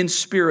in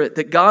spirit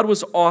that God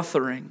was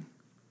authoring.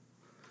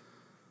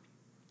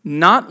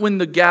 Not when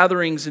the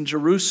gatherings in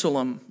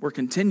Jerusalem were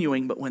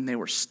continuing, but when they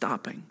were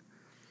stopping.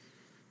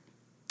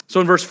 So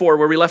in verse 4,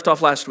 where we left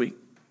off last week,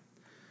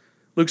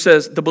 Luke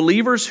says, the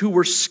believers who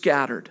were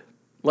scattered,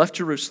 left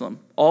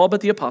Jerusalem, all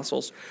but the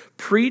apostles,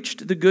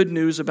 preached the good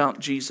news about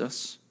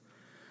Jesus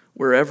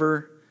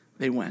wherever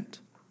they went.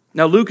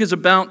 Now, Luke is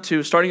about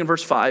to, starting in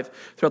verse 5,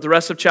 throughout the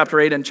rest of chapter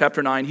 8 and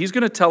chapter 9, he's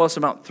going to tell us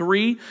about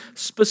 3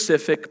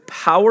 specific,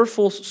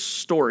 powerful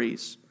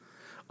stories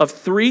of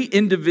 3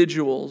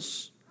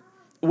 individuals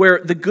where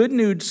the good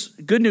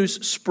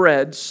news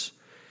spreads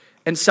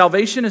and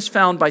salvation is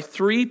found by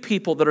 3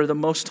 people that are the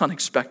most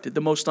unexpected, the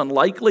most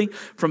unlikely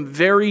from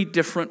very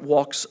different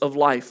walks of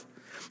life.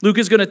 Luke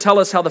is going to tell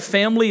us how the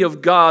family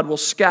of God will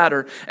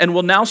scatter and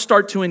will now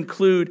start to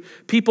include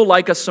people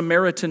like a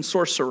Samaritan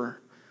sorcerer,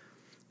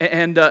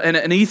 and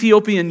an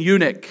Ethiopian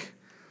eunuch,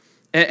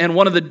 and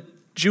one of the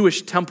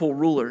Jewish temple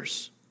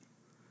rulers.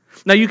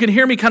 Now you can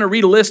hear me kind of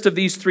read a list of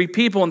these 3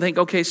 people and think,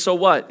 okay, so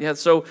what? Yeah,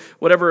 so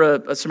whatever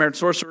a Samaritan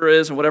sorcerer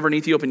is, and whatever an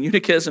Ethiopian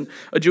eunuch is, and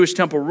a Jewish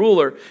temple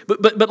ruler.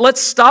 But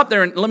let's stop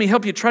there and let me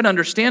help you try to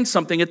understand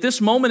something. At this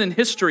moment in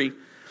history,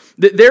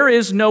 we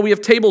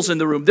have tables in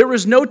the room. There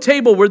is no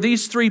table where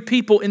these 3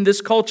 people in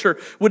this culture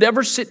would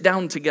ever sit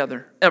down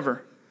together,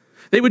 ever.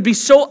 They would be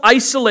so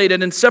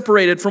isolated and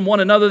separated from one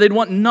another, they'd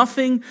want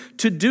nothing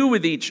to do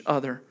with each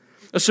other.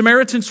 A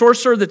Samaritan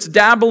sorcerer that's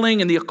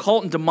dabbling in the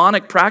occult and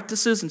demonic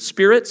practices and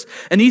spirits.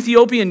 An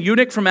Ethiopian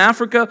eunuch from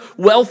Africa,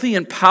 wealthy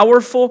and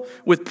powerful,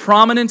 with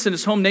prominence in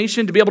his home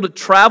nation, to be able to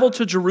travel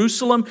to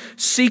Jerusalem,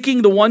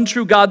 seeking the one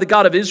true God, the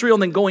God of Israel,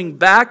 and then going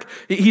back.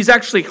 He's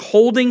actually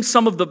holding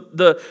some of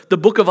the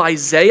book of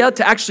Isaiah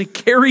to actually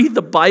carry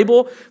the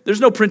Bible.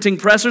 There's no printing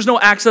press. There's no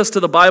access to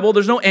the Bible.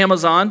 There's no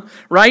Amazon,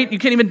 right? You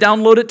can't even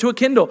download it to a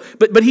Kindle.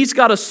 But he's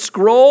got a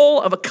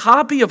scroll of a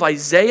copy of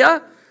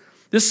Isaiah.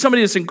 This is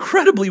somebody that's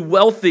incredibly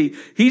wealthy.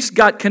 He's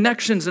got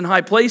connections in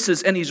high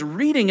places, and he's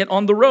reading it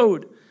on the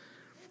road.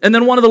 And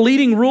then one of the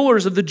leading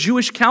rulers of the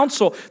Jewish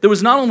council that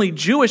was not only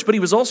Jewish, but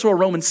he was also a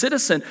Roman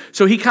citizen.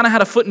 So he kind of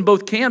had a foot in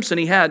both camps, and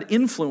he had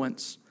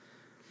influence.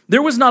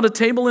 There was not a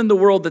table in the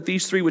world that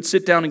these three would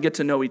sit down and get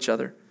to know each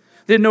other.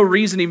 They had no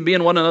reason to even be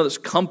in one another's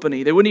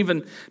company. They wouldn't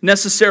even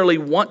necessarily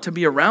want to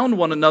be around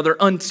one another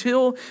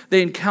until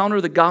they encounter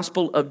the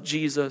gospel of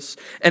Jesus.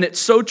 And it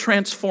so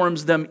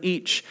transforms them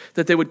each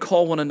that they would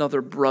call one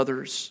another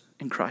brothers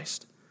in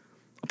Christ.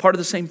 A part of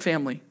the same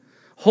family.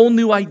 Whole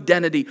new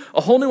identity.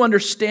 A whole new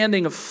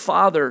understanding of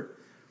father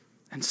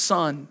and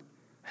son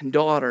and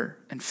daughter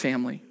and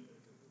family.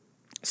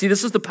 See,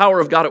 this is the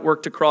power of God at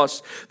work to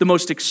cross the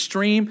most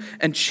extreme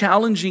and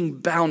challenging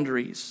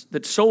boundaries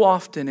that so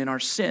often in our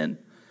sin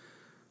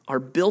are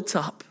built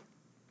up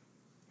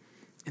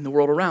in the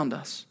world around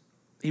us,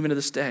 even to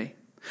this day.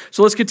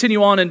 So let's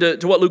continue on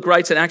into what Luke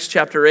writes in Acts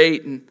chapter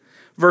 8 and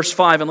verse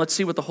 5, and let's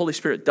see what the Holy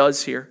Spirit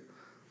does here.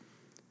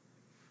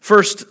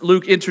 First,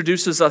 Luke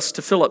introduces us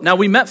to Philip. Now,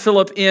 we met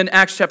Philip in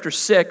Acts chapter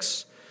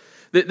 6.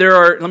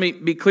 Let me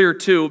be clear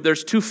too,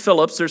 there's two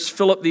Philips. There's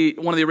Philip,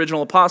 one of the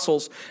original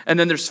apostles, and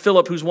then there's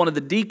Philip, who's one of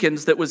the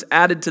deacons that was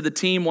added to the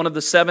team, one of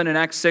the 7 in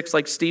Acts 6,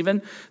 like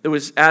Stephen, that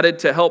was added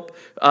to help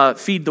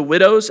feed the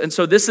widows. And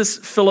so this is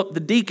Philip the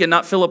deacon,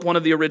 not Philip, one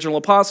of the original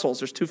apostles.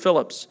 There's two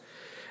Philips.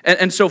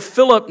 And so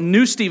Philip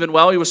knew Stephen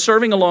well. He was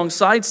serving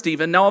alongside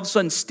Stephen. Now all of a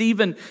sudden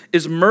Stephen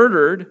is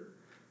murdered.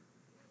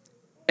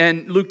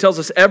 And Luke tells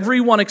us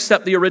everyone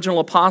except the original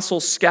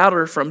apostles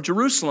scatter from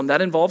Jerusalem.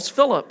 That involves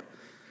Philip.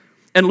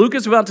 And Luke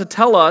is about to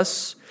tell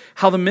us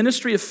how the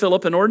ministry of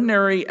Philip, an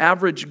ordinary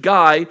average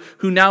guy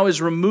who now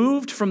is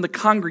removed from the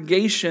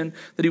congregation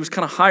that he was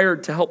kind of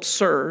hired to help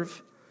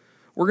serve,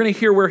 we're going to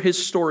hear where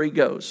his story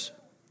goes.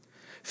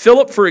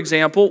 Philip, for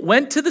example,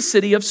 went to the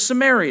city of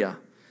Samaria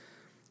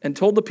and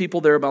told the people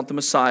there about the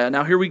Messiah.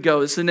 Now here we go.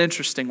 This is an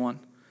interesting one.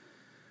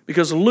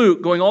 Because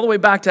Luke, going all the way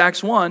back to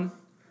Acts 1,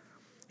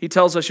 he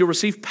tells us, you'll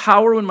receive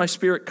power when my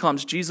Spirit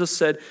comes. Jesus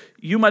said,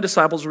 you, my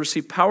disciples, will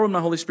receive power when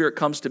my Holy Spirit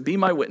comes to be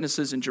my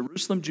witnesses in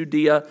Jerusalem,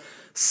 Judea,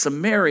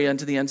 Samaria, and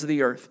to the ends of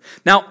the earth.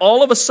 Now,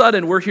 all of a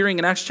sudden, we're hearing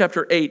in Acts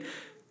chapter 8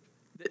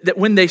 that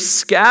when they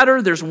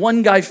scatter, there's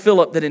one guy,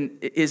 Philip, that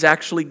is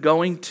actually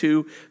going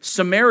to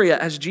Samaria,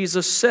 as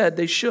Jesus said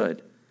they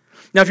should.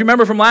 Now, if you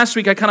remember from last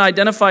week, I kind of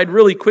identified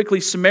really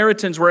quickly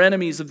Samaritans were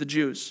enemies of the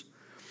Jews.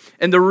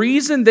 And the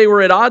reason they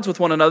were at odds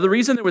with one another, the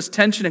reason there was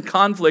tension and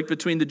conflict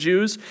between the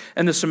Jews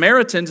and the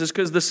Samaritans is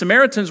because the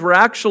Samaritans were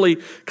actually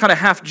kind of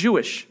half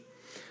Jewish.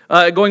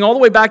 Going all the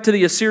way back to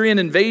the Assyrian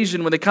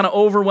invasion when they kind of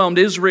overwhelmed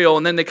Israel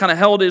and then they kind of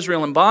held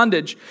Israel in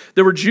bondage,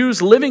 there were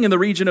Jews living in the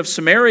region of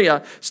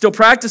Samaria still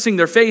practicing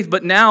their faith,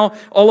 but now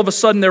all of a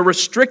sudden they're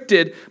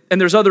restricted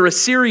and there's other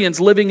Assyrians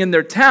living in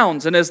their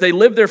towns. And as they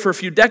live there for a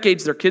few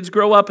decades, their kids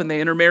grow up and they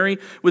intermarry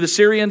with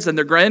Assyrians, and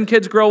their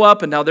grandkids grow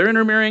up and now they're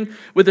intermarrying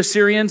with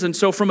Assyrians. And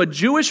so from a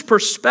Jewish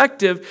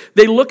perspective,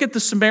 they look at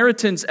the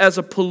Samaritans as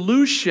a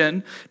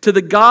pollution to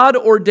the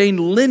God-ordained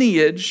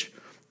lineage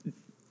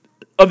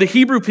of the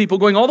Hebrew people,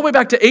 going all the way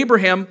back to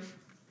Abraham,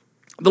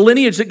 the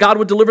lineage that God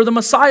would deliver the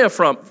Messiah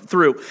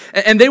through.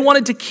 And they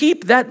wanted to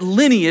keep that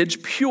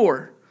lineage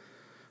pure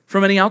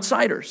from any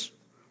outsiders.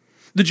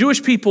 The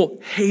Jewish people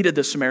hated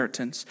the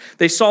Samaritans.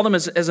 They saw them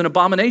as an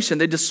abomination.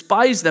 They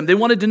despised them. They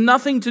wanted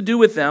nothing to do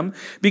with them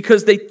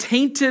because they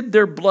tainted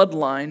their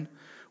bloodline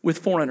with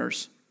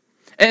foreigners.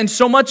 And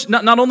so much,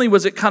 not only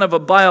was it kind of a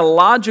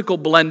biological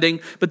blending,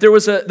 but there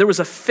was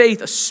a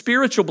faith, a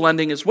spiritual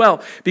blending as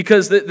well.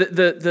 Because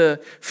the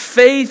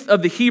faith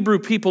of the Hebrew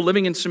people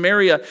living in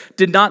Samaria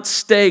did not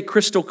stay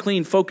crystal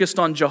clean, focused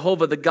on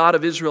Jehovah, the God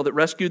of Israel that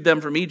rescued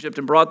them from Egypt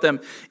and brought them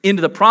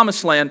into the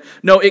promised land.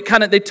 No,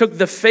 they took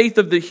the faith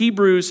of the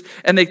Hebrews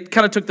and they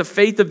kind of took the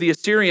faith of the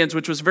Assyrians,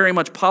 which was very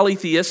much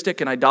polytheistic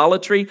and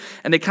idolatry,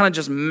 and they kind of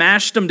just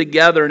mashed them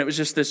together, and it was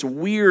just this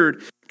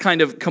weird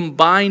kind of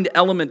combined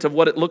element of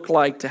what it looked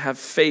like to have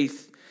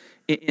faith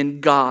in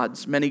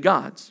gods, many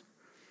gods.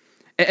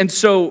 And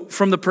so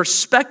from the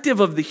perspective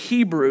of the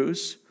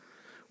Hebrews,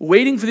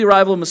 waiting for the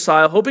arrival of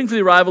Messiah, hoping for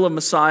the arrival of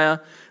Messiah,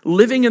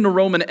 living in the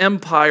Roman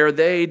Empire,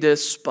 they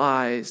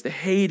despised, they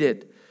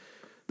hated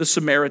the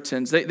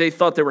Samaritans. They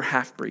thought they were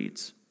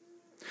half-breeds.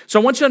 So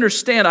I want you to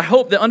understand, I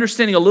hope that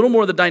understanding a little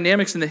more of the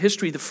dynamics in the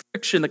history, the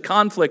friction, the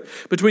conflict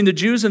between the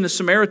Jews and the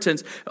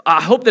Samaritans,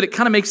 I hope that it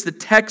kind of makes the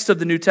text of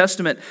the New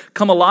Testament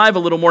come alive a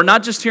little more,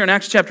 not just here in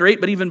Acts chapter 8,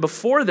 but even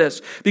before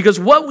this. Because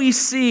what we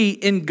see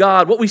in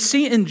God, what we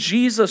see in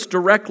Jesus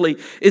directly,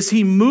 is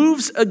he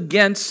moves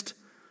against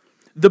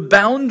the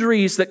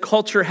boundaries that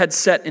culture had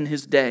set in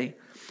his day.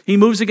 He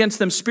moves against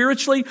them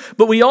spiritually,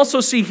 but we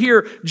also see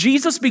here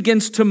Jesus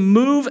begins to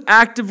move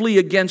actively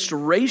against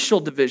racial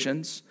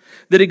divisions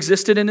that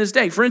existed in his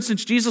day. For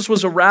instance, Jesus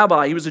was a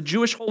rabbi. He was a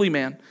Jewish holy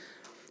man.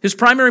 His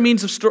primary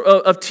means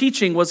of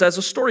teaching was as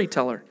a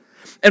storyteller.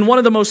 And one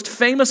of the most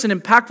famous and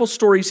impactful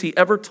stories he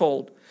ever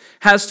told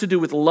has to do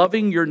with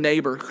loving your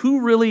neighbor.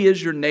 Who really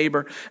is your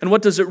neighbor? And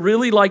what does it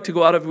really like to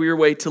go out of your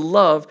way to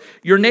love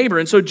your neighbor?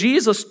 And so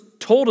Jesus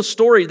told a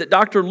story that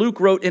Dr. Luke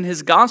wrote in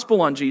his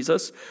gospel on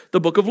Jesus,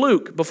 the book of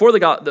Luke, before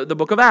the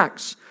book of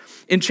Acts.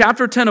 In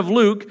chapter 10 of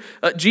Luke,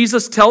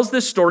 Jesus tells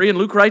this story, and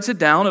Luke writes it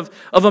down,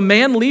 of a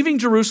man leaving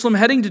Jerusalem,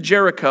 heading to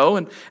Jericho.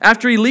 And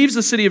after he leaves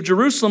the city of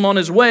Jerusalem on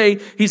his way,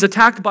 he's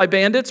attacked by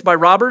bandits, by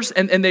robbers,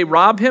 and they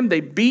rob him,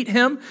 they beat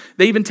him,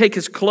 they even take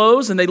his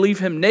clothes, and they leave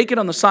him naked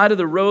on the side of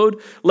the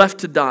road, left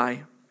to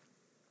die.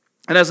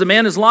 And as the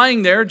man is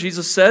lying there,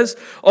 Jesus says,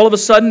 all of a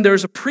sudden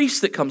there's a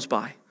priest that comes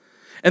by.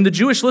 And the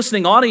Jewish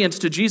listening audience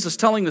to Jesus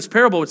telling this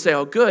parable would say,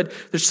 oh good,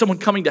 there's someone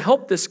coming to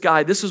help this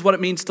guy. This is what it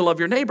means to love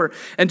your neighbor.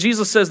 And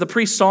Jesus says the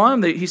priest saw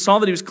him. He saw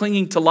that he was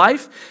clinging to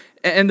life.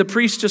 And the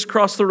priest just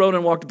crossed the road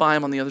and walked by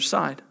him on the other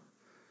side.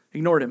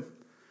 Ignored him.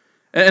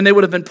 And they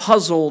would have been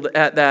puzzled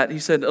at that. He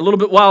said, a little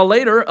bit while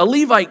later, a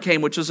Levite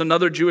came, which is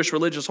another Jewish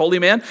religious holy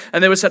man.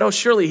 And they would have said, oh,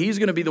 surely he's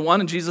going to be the one.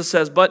 And Jesus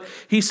says, but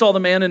he saw the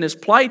man in his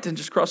plight and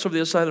just crossed over the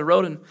other side of the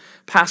road and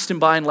passed him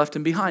by and left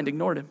him behind,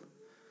 ignored him.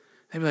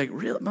 They'd be like,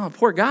 really? Oh,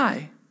 poor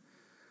guy.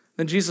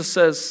 Then Jesus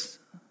says,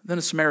 then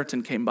a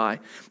Samaritan came by.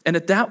 And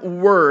at that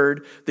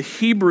word, the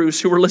Hebrews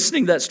who were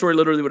listening to that story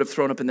literally would have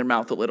thrown up in their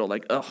mouth a little,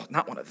 like, oh,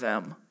 not one of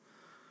them.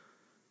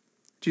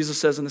 Jesus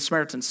says, and the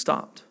Samaritan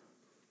stopped.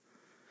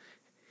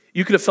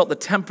 You could have felt the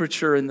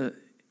temperature in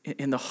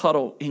the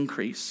huddle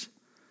increase.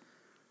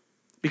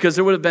 Because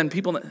there would have been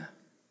people that,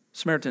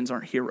 Samaritans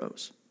aren't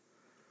heroes.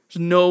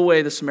 There's no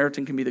way the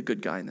Samaritan can be the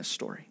good guy in this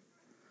story.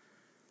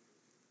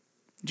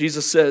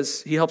 Jesus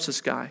says he helps this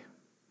guy.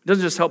 He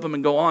doesn't just help him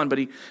and go on, but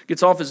he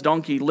gets off his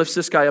donkey, lifts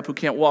this guy up who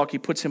can't walk. He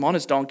puts him on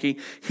his donkey.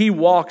 He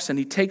walks and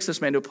he takes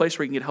this man to a place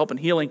where he can get help and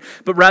healing.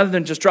 But rather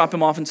than just drop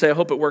him off and say, I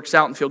hope it works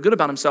out and feel good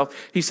about himself,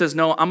 he says,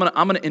 no, I'm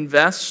gonna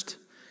invest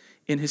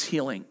in his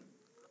healing.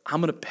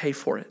 I'm going to pay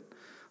for it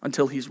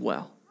until he's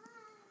well.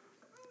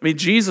 I mean,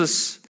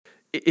 Jesus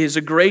is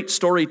a great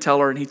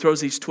storyteller, and he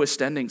throws these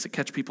twist endings that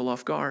catch people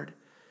off guard.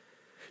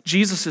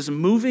 Jesus is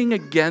moving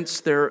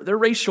against their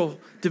racial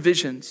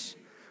divisions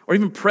or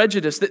even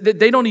prejudice that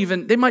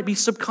they might be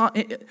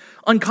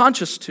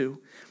unconscious to.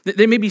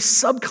 They may be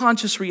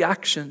subconscious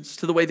reactions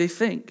to the way they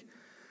think.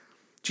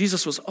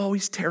 Jesus was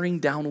always tearing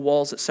down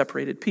walls that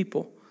separated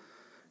people.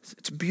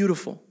 It's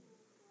beautiful.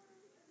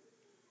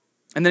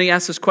 And then he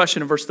asks this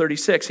question in verse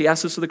 36. He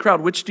asks this to the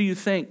crowd, which do you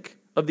think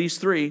of these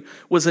three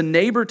was a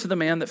neighbor to the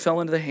man that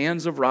fell into the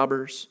hands of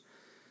robbers?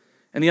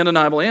 And the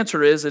undeniable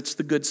answer is it's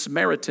the Good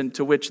Samaritan,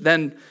 to which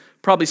then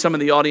probably some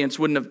of the audience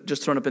wouldn't have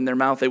just thrown up in their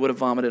mouth. They would have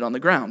vomited on the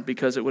ground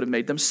because it would have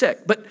made them sick.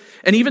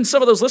 And even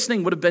some of those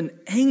listening would have been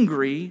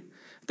angry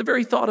at the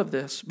very thought of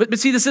this. But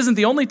see, this isn't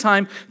the only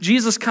time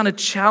Jesus kind of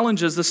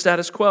challenges the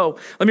status quo.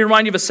 Let me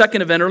remind you of a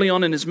second event early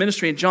on in his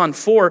ministry in John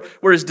 4,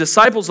 where his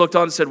disciples looked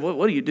on and said,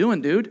 what are you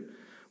doing, dude?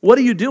 What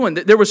are you doing?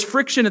 There was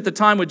friction at the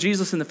time with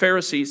Jesus and the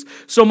Pharisees,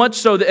 so much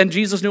so that, and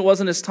Jesus knew it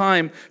wasn't his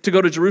time to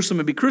go to Jerusalem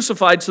and be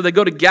crucified, so they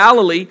go to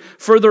Galilee,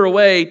 further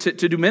away to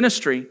do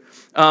ministry,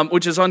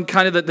 which is on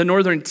kind of the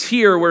northern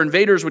tier where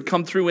invaders would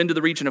come through into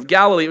the region of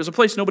Galilee. It was a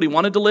place nobody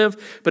wanted to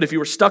live, but if you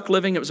were stuck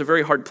living, it was a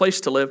very hard place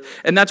to live.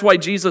 And that's why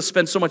Jesus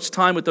spends so much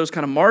time with those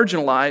kind of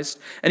marginalized,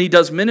 and he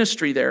does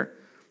ministry there.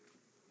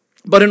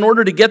 But in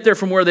order to get there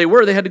from where they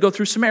were, they had to go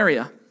through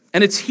Samaria.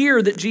 And it's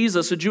here that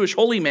Jesus, a Jewish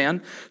holy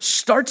man,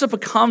 starts up a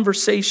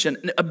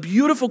conversation, a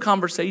beautiful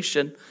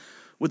conversation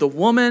with a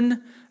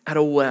woman at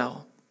a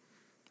well.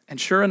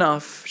 And sure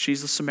enough,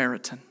 she's a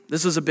Samaritan.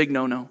 This is a big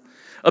no-no.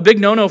 A big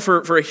no-no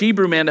for a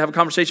Hebrew man to have a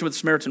conversation with a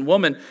Samaritan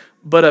woman,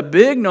 but a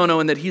big no-no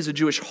in that he's a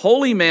Jewish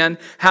holy man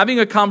having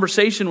a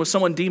conversation with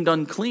someone deemed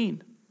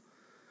unclean.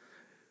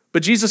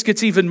 But Jesus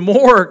gets even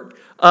more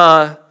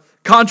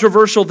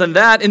controversial than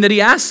that in that he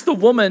asks the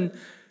woman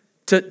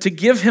to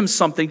give him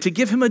something, to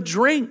give him a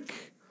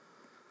drink,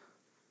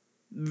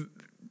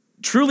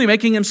 truly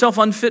making himself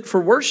unfit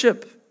for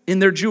worship in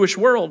their Jewish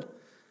world.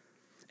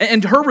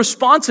 And her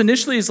response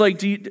initially is like,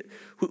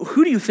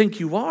 who do you think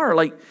you are?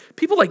 Like,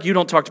 people like you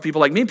don't talk to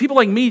people like me. People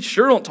like me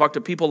sure don't talk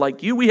to people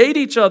like you. We hate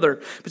each other.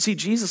 But see,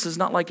 Jesus is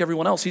not like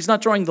everyone else. He's not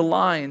drawing the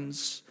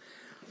lines,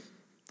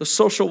 the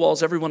social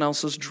walls everyone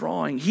else is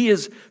drawing. He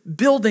is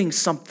building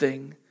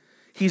something.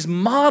 He's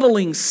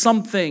modeling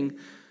something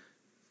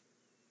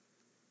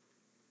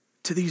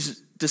to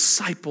these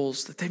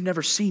disciples that they've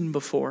never seen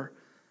before.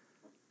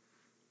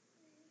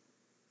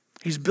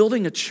 He's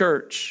building a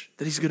church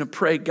that he's going to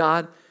pray,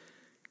 God,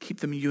 keep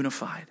them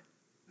unified.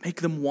 Make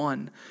them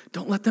one.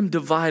 Don't let them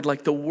divide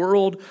like the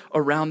world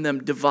around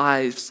them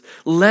divides.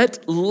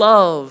 Let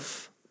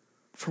love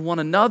for one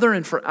another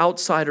and for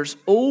outsiders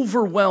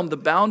overwhelm the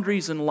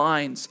boundaries and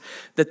lines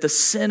that the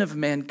sin of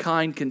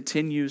mankind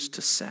continues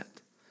to set.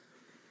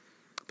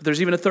 But there's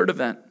even a third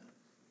event.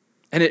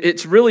 And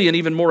it's really an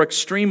even more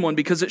extreme one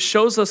because it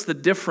shows us the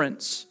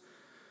difference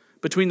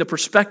between the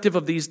perspective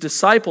of these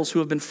disciples who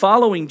have been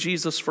following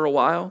Jesus for a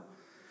while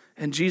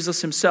and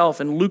Jesus himself.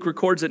 And Luke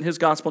records it in his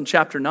gospel in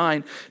chapter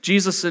 9.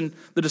 Jesus and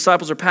the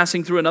disciples are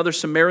passing through another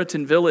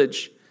Samaritan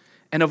village.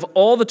 And of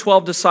all the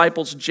 12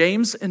 disciples,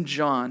 James and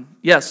John,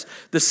 yes,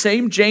 the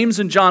same James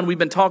and John we've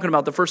been talking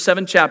about the first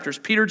 7 chapters,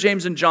 Peter,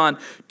 James, and John,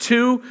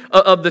 2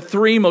 of the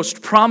 3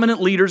 most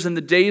prominent leaders in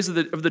the days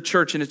of the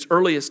church in its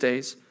earliest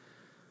days.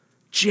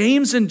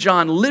 James and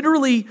John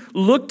literally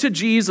look to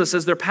Jesus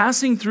as they're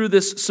passing through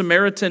this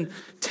Samaritan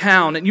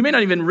town. And you may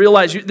not even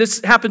realize,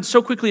 this happened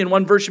so quickly in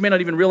one verse, you may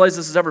not even realize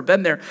this has ever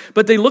been there.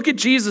 But they look at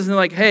Jesus and they're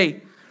like,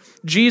 hey,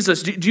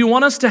 Jesus, do you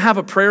want us to have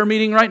a prayer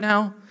meeting right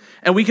now?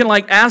 And we can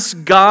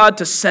ask God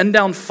to send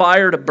down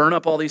fire to burn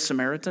up all these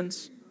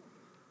Samaritans?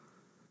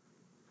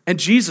 And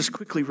Jesus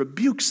quickly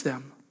rebukes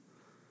them.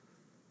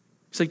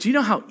 He's like, do you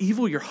know how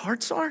evil your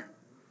hearts are?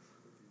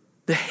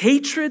 The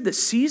hatred that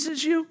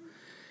seizes you?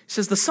 He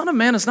says, the Son of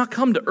Man has not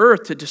come to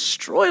earth to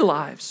destroy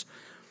lives,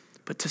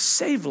 but to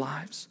save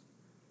lives.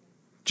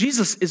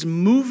 Jesus is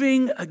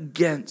moving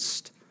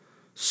against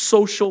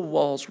social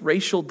walls,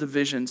 racial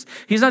divisions.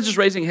 He's not just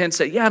raising a hand and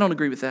saying, yeah, I don't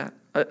agree with that.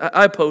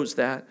 I oppose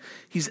that.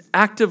 He's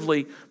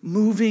actively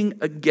moving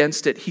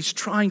against it. He's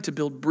trying to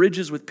build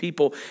bridges with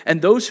people.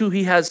 And those who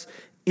he has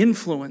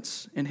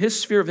influence, in his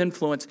sphere of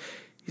influence,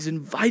 he's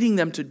inviting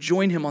them to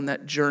join him on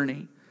that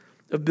journey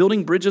of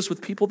building bridges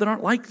with people that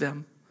aren't like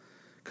them,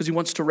 because he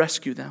wants to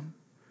rescue them.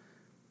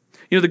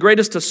 You know, the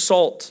greatest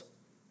assault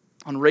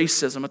on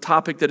racism, a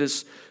topic that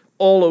is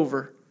all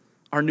over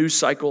our news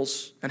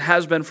cycles and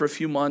has been for a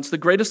few months, the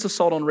greatest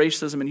assault on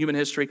racism in human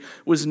history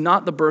was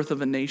not the birth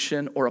of a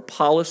nation or a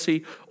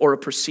policy or a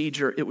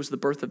procedure. It was the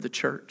birth of the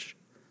church.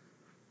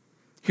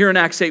 Here in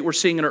Acts 8, we're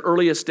seeing in our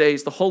earliest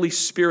days, the Holy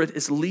Spirit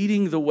is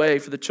leading the way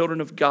for the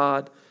children of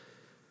God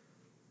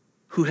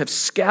who have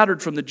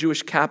scattered from the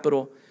Jewish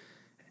capital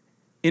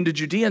into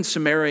Judea and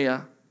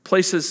Samaria,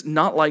 places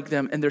not like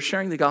them, and they're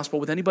sharing the gospel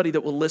with anybody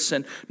that will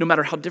listen, no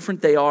matter how different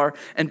they are.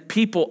 And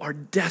people are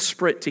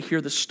desperate to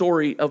hear the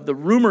story of the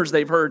rumors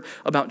they've heard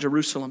about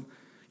Jerusalem.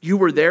 You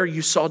were there,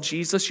 you saw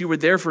Jesus, you were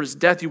there for his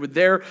death, you were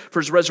there for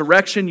his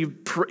resurrection,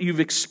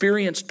 you've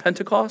experienced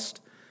Pentecost.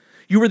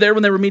 You were there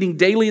when they were meeting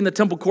daily in the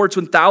temple courts,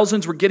 when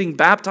thousands were getting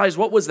baptized.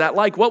 What was that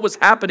like? What was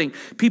happening?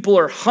 People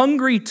are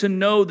hungry to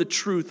know the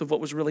truth of what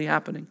was really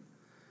happening.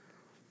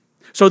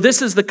 So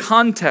this is the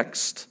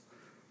context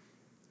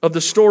of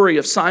the story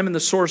of Simon the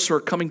sorcerer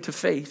coming to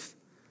faith.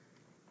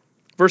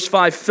 Verse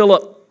 5,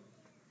 Philip,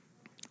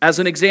 as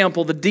an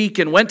example, the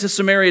deacon, went to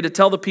Samaria to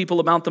tell the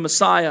people about the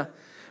Messiah.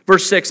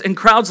 Verse 6, and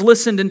crowds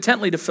listened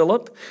intently to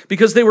Philip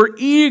because they were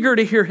eager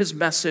to hear his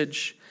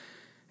message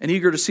and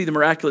eager to see the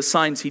miraculous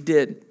signs he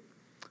did.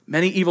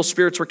 Many evil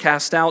spirits were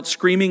cast out,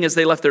 screaming as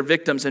they left their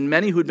victims, and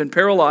many who had been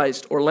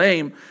paralyzed or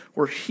lame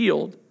were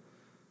healed.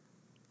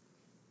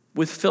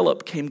 With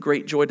Philip came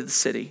great joy to the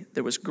city.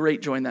 There was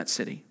great joy in that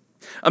city.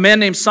 A man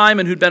named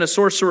Simon, who'd been a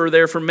sorcerer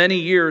there for many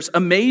years,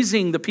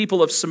 amazing the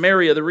people of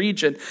Samaria, the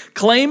region,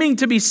 claiming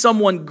to be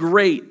someone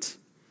great.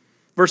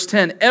 Verse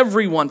 10,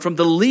 everyone, from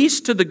the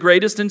least to the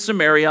greatest in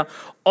Samaria,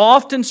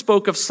 often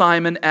spoke of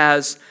Simon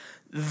as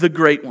the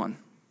great one.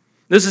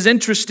 This is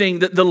interesting,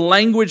 that the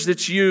language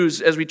that's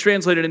used as we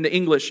translate it into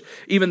English,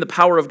 even the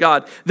power of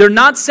God. They're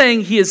not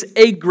saying he is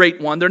a great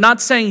one. They're not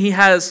saying he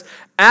has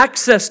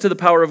access to the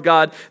power of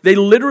God. They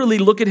literally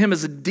look at him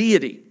as a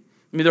deity.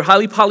 I mean, they're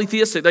highly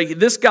polytheistic. Like,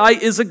 this guy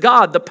is a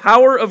God. The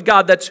power of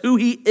God, that's who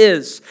he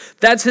is.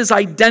 That's his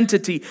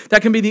identity.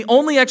 That can be the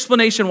only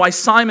explanation why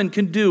Simon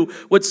can do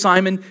what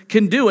Simon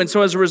can do. And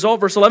so as a result,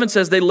 verse 11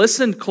 says, they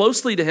listened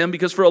closely to him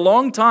because for a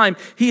long time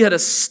he had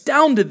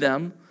astounded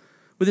them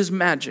with his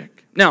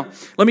magic. Now,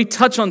 let me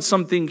touch on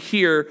something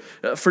here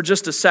for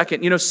just a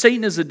second. You know,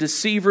 Satan is a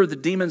deceiver. The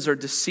demons are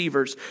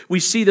deceivers. We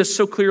see this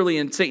so clearly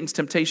in Satan's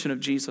temptation of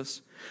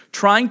Jesus.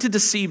 Trying to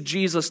deceive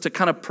Jesus to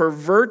kind of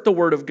pervert the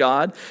word of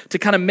God, to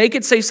kind of make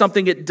it say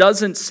something it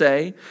doesn't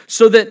say,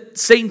 so that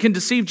Satan can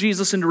deceive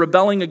Jesus into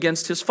rebelling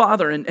against his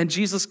Father. And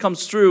Jesus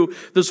comes through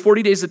those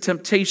 40 days of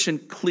temptation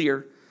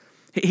clear.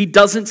 He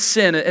doesn't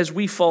sin as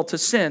we fall to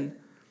sin.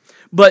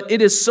 But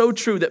it is so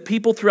true that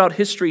people throughout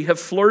history have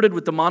flirted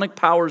with demonic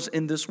powers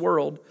in this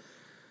world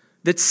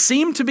that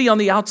seem to be on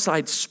the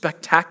outside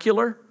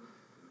spectacular,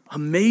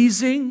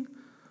 amazing,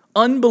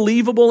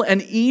 unbelievable,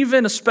 and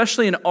even,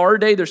 especially in our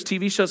day, there's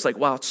TV shows like,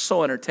 wow, it's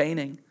so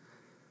entertaining.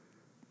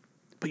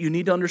 But you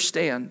need to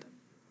understand,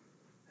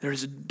 there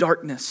is a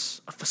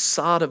darkness, a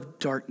facade of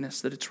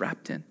darkness that it's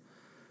wrapped in.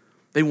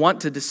 They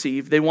want to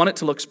deceive. They want it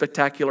to look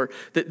spectacular.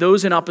 That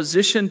those in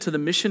opposition to the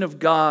mission of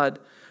God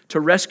to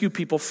rescue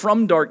people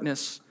from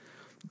darkness,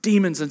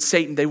 demons and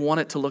Satan, they want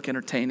it to look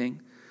entertaining.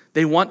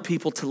 They want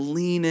people to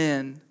lean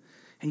in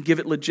and give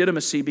it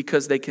legitimacy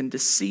because they can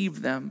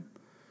deceive them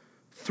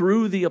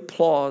through the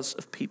applause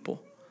of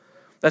people.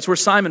 That's where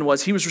Simon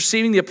was. He was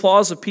receiving the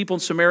applause of people in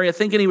Samaria,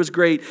 thinking he was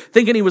great,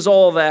 thinking he was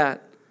all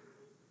that.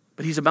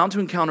 But he's about to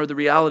encounter the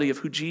reality of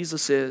who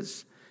Jesus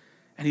is.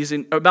 And he's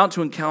about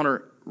to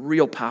encounter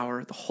real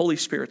power, the Holy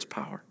Spirit's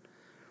power.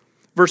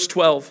 Verse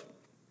 12,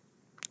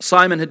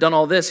 Simon had done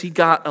all this. He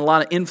got a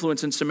lot of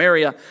influence in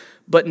Samaria,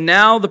 but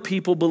now the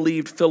people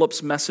believed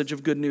Philip's message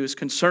of good news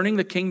concerning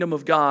the kingdom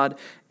of God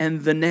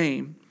and the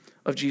name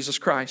of Jesus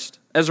Christ.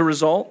 As a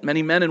result,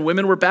 many men and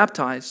women were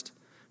baptized.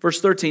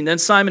 Verse 13, then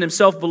Simon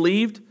himself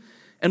believed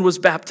and was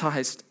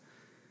baptized.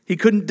 He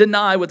couldn't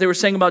deny what they were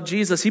saying about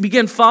Jesus. He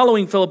began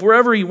following Philip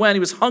wherever he went. He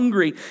was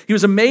hungry. He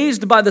was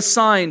amazed by the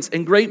signs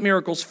and great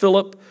miracles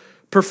Philip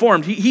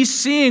performed. He's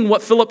seeing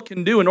what Philip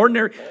can do. An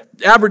ordinary,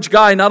 average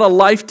guy, not a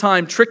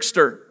lifetime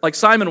trickster like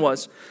Simon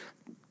was.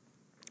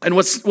 And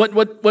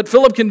what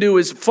Philip can do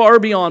is far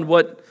beyond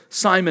what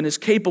Simon is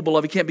capable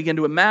of. He can't begin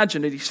to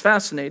imagine it. He's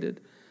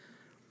fascinated.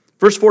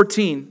 Verse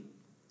 14,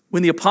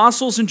 when the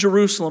apostles in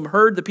Jerusalem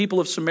heard the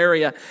people of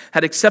Samaria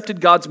had accepted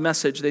God's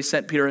message, they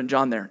sent Peter and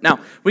John there. Now,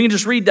 we can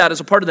just read that as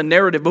a part of the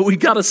narrative, but we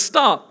got to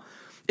stop.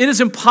 It is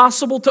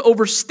impossible to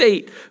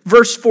overstate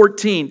verse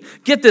 14.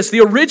 Get this,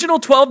 the original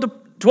 12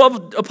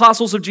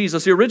 apostles of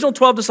Jesus, the original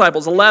 12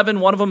 disciples, 11,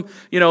 one of them,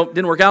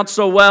 didn't work out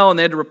so well, and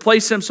they had to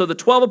replace him. So the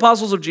 12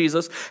 apostles of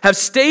Jesus have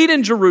stayed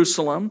in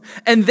Jerusalem,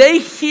 and they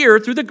hear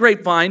through the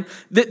grapevine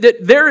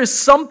that there is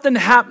something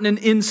happening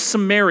in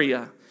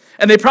Samaria.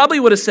 And they probably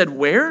would have said,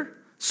 where?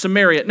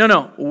 Samaria.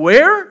 No.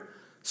 Where?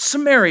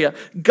 Samaria.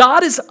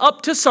 God is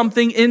up to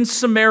something in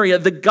Samaria.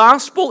 The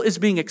gospel is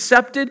being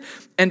accepted,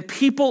 and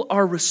people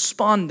are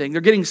responding.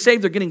 They're getting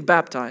saved. They're getting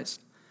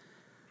baptized.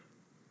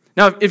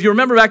 Now, if you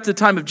remember back to the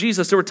time of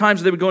Jesus, there were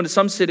times they would go into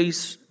some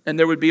cities, and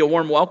there would be a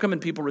warm welcome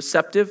and people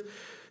receptive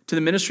to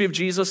the ministry of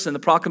Jesus and the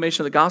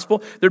proclamation of the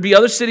gospel. There'd be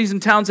other cities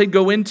and towns they'd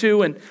go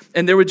into, and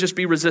there would just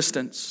be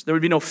resistance. There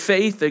would be no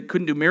faith. They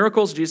couldn't do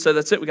miracles. Jesus said,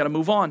 that's it. We got to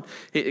move on.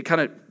 It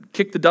kind of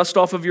kick the dust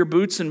off of your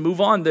boots and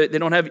move on. They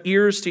don't have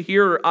ears to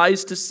hear or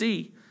eyes to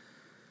see.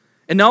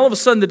 And now all of a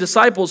sudden the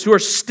disciples who are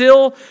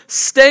still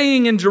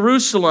staying in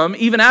Jerusalem,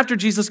 even after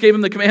Jesus gave them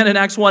the command in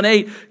Acts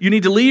 1:8, you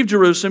need to leave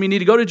Jerusalem, you need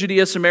to go to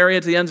Judea,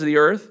 Samaria, to the ends of the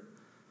earth.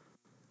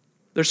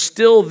 They're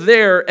still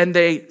there, and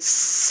they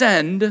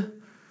send,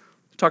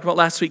 we talked about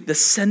last week, the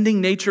sending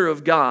nature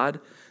of God.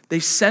 They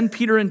send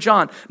Peter and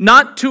John,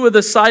 not two of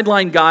the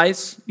sideline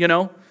guys,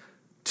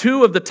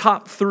 two of the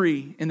top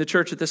three in the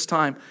church at this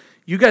time.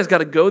 You guys got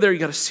to go there, you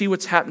got to see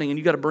what's happening, and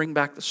you got to bring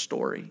back the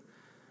story.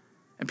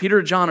 And Peter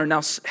and John are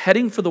now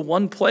heading for the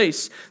one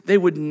place they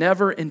would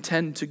never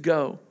intend to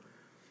go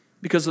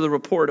because of the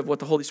report of what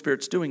the Holy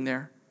Spirit's doing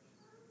there.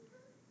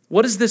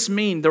 What does this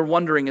mean? They're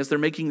wondering as they're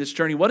making this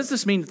journey. What does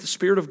this mean that the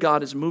Spirit of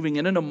God is moving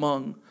in and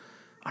among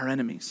our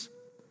enemies?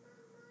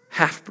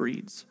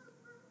 Half-breeds.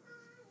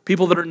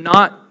 People that are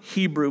not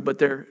Hebrew, but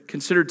they're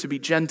considered to be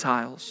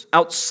Gentiles,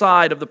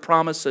 outside of the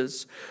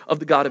promises of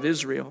the God of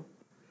Israel.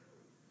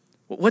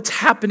 What's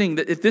happening?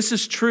 That if this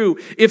is true,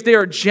 if they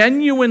are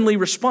genuinely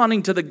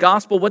responding to the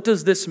gospel, what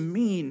does this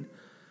mean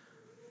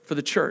for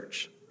the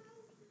church?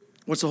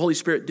 What's the Holy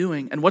Spirit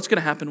doing? And what's going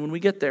to happen when we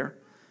get there?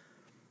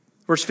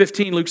 Verse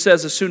 15, Luke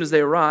says, as soon as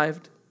they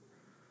arrived,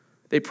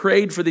 they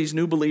prayed for these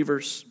new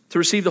believers to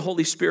receive the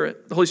Holy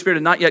Spirit. The Holy Spirit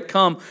had not yet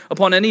come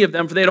upon any of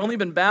them, for they had only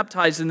been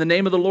baptized in the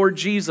name of the Lord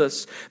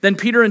Jesus. Then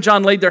Peter and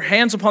John laid their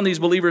hands upon these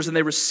believers, and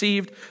they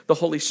received the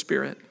Holy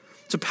Spirit.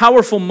 It's a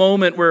powerful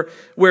moment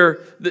where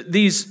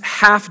these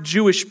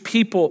half-Jewish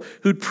people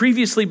who'd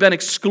previously been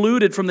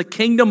excluded from the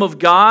kingdom of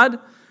God,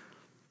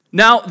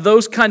 now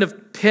those kind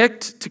of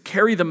picked to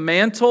carry the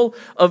mantle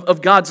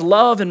of God's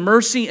love and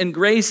mercy and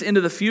grace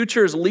into the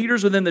future as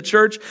leaders within the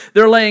church,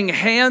 they're laying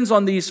hands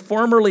on these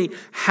formerly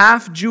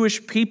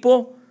half-Jewish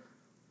people,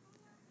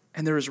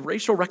 and there is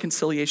racial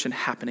reconciliation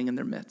happening in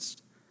their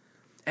midst.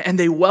 And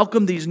they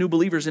welcome these new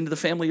believers into the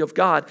family of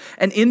God.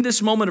 And in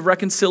this moment of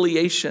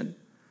reconciliation,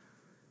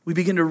 we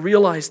begin to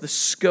realize the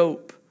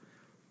scope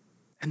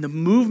and the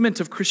movement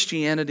of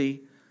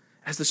Christianity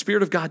as the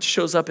Spirit of God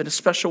shows up in a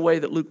special way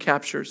that Luke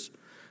captures,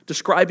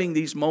 describing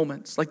these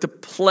moments. Like the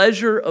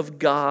pleasure of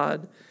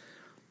God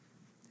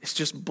is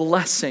just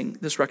blessing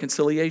this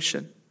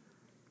reconciliation.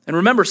 And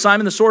remember,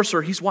 Simon the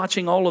sorcerer, he's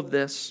watching all of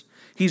this.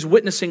 He's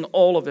witnessing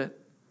all of it.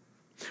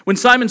 When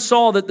Simon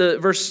saw that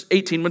verse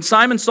 18, when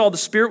Simon saw the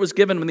Spirit was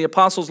given when the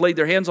apostles laid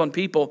their hands on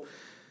people,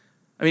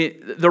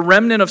 the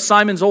remnant of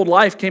Simon's old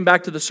life came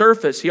back to the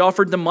surface. He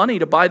offered them money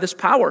to buy this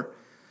power.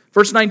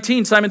 Verse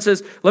 19, Simon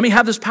says, let me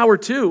have this power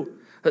too,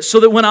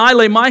 so that when I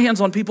lay my hands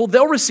on people,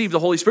 they'll receive the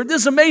Holy Spirit.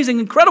 This is amazing,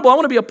 incredible. I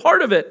want to be a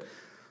part of it.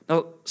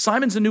 Now,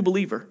 Simon's a new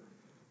believer.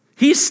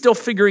 He's still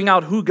figuring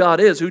out who God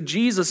is, who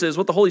Jesus is,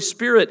 what the Holy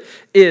Spirit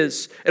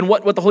is, and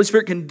what the Holy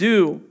Spirit can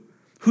do,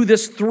 who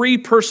this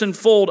three-person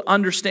fold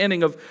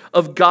understanding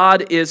of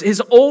God is.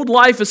 His old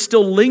life is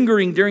still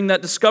lingering during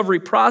that discovery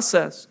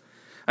process.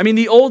 I mean,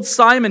 the old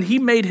Simon, he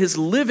made his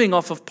living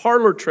off of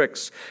parlor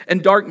tricks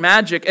and dark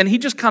magic, and he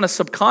just kind of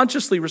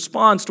subconsciously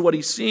responds to what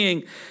he's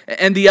seeing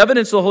and the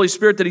evidence of the Holy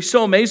Spirit that he's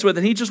so amazed with,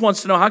 and he just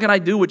wants to know, how can I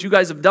do what you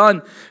guys have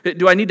done?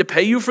 Do I need to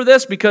pay you for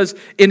this? Because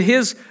in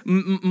his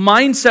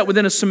mindset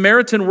within a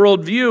Samaritan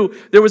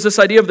worldview, there was this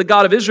idea of the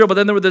God of Israel, but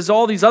then there were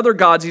all these other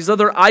gods, these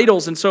other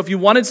idols, and so if you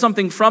wanted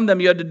something from them,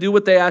 you had to do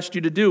what they asked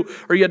you to do,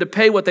 or you had to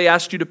pay what they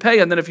asked you to pay,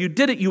 and then if you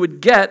did it, you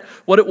would get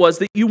what it was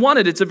that you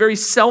wanted. It's a very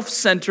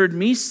self-centered,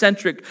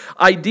 me-centric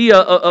idea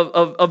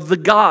of the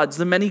gods,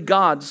 the many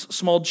gods,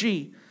 small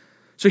g.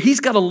 So he's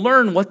got to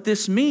learn what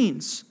this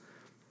means.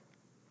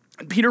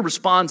 And Peter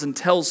responds and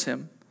tells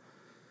him,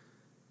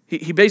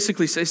 he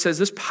basically says,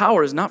 this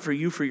power is not for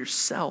you, for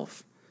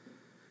yourself.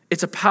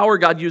 It's a power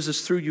God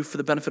uses through you for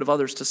the benefit of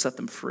others to set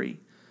them free.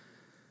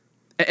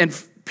 And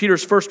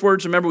Peter's first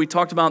words, remember we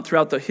talked about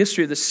throughout the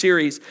history of this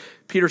series,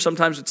 Peter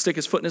sometimes would stick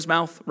his foot in his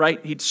mouth,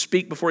 right? He'd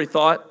speak before he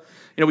thought.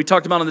 You know, we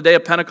talked about on the day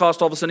of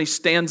Pentecost, all of a sudden he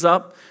stands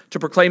up to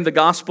proclaim the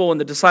gospel,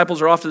 and the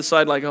disciples are off to the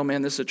side like, oh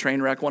man, this is a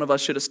train wreck. One of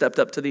us should have stepped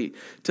up to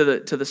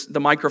the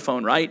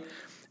microphone, right?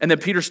 And then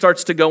Peter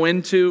starts to go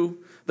into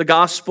the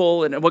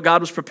gospel and what God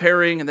was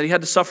preparing, and that he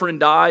had to suffer and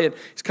die, and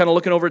he's kind of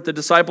looking over at the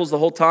disciples the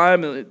whole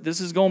time, and this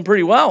is going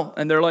pretty well.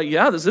 And they're like,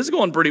 yeah, this is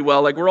going pretty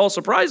well. Like, we're all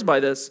surprised by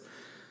this.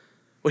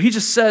 Well, he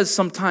just says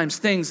sometimes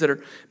things that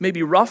are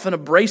maybe rough and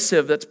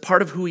abrasive. That's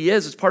part of who he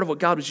is. It's part of what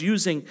God was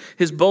using,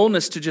 his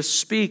boldness to just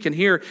speak. And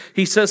here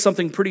he says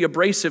something pretty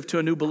abrasive to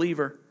a new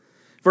believer.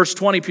 Verse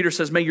 20, Peter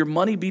says, may your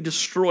money be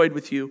destroyed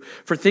with you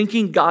for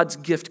thinking God's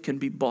gift can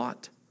be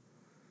bought.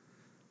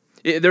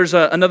 There's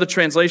another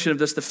translation of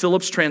this, the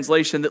Phillips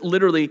translation, that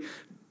literally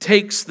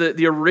takes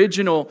the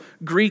original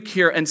Greek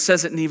here and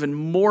says it in an even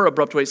more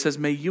abrupt way. It says,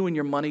 may you and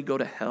your money go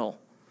to hell.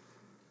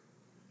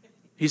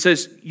 He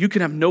says, you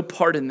can have no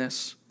part in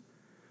this,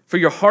 for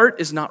your heart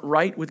is not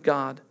right with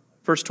God.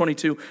 Verse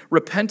 22,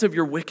 repent of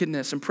your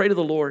wickedness and pray to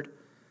the Lord.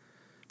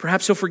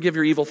 Perhaps he'll forgive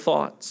your evil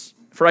thoughts.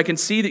 For I can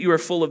see that you are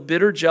full of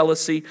bitter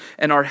jealousy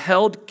and are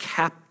held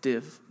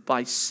captive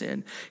by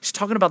sin. He's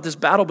talking about this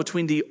battle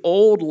between the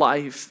old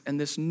life and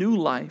this new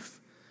life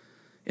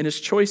in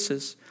his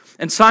choices.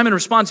 And Simon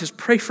responds, he says,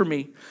 pray for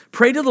me.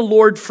 Pray to the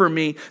Lord for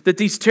me that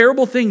these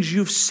terrible things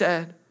you've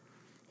said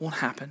won't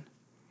happen.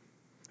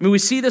 I mean, we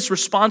see this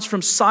response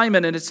from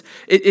Simon, and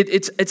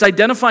it's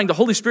identifying the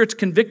Holy Spirit's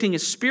convicting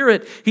his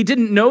spirit. He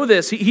didn't know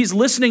this. He's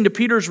listening to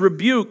Peter's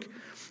rebuke,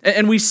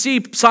 and we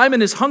see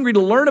Simon is hungry to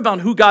learn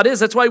about who God is.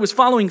 That's why he was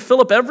following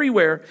Philip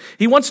everywhere.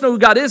 He wants to know who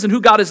God is and who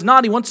God is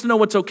not. He wants to know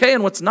what's okay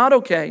and what's not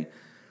okay.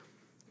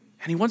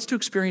 And he wants to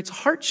experience a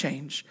heart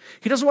change.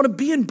 He doesn't want to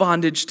be in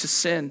bondage to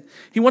sin.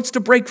 He wants to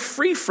break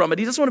free from it.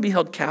 He doesn't want to be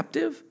held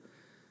captive.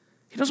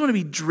 He doesn't want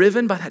to be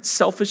driven by that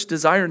selfish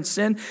desire and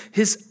sin.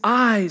 His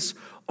eyes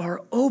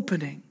are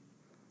opening.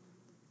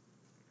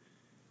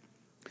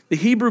 The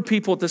Hebrew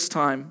people at this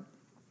time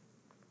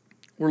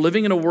were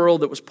living in a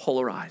world that was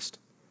polarized.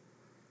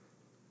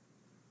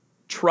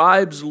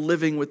 Tribes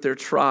living with their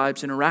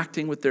tribes,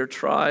 interacting with their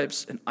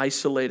tribes, and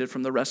isolated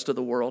from the rest of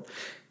the world.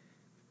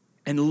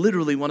 And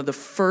literally one of the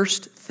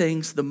first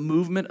things the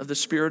movement of the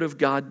Spirit of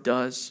God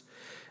does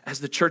as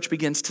the church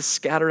begins to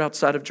scatter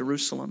outside of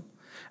Jerusalem,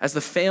 as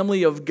the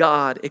family of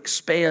God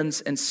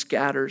expands and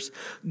scatters,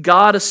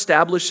 God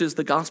establishes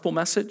the gospel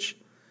message.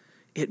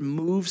 It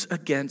moves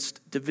against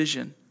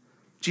division.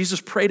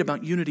 Jesus prayed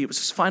about unity. It was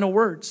his final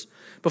words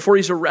before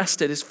he's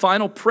arrested. His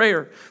final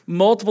prayer,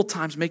 multiple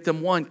times, make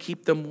them one,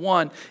 keep them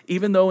one.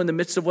 Even though in the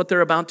midst of what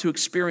they're about to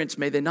experience,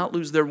 may they not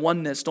lose their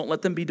oneness. Don't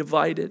let them be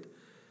divided.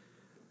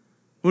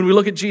 When we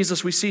look at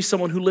Jesus, we see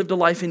someone who lived a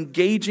life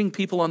engaging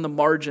people on the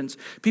margins,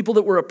 people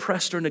that were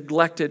oppressed or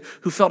neglected,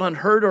 who felt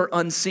unheard or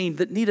unseen,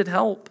 that needed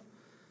help.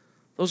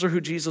 Those are who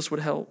Jesus would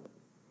help.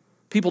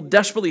 People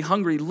desperately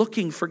hungry,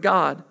 looking for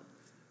God.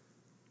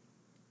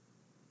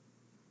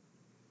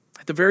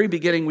 At the very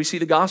beginning, we see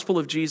the gospel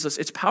of Jesus.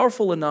 It's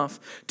powerful enough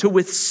to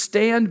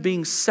withstand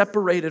being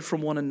separated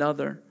from one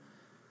another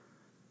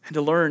and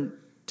to learn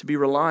to be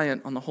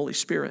reliant on the Holy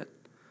Spirit,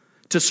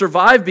 to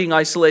survive being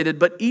isolated,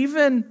 but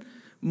even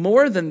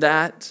more than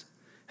that,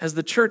 as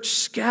the church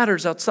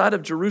scatters outside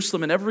of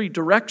Jerusalem in every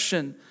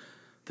direction,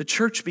 the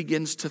church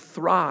begins to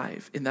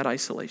thrive in that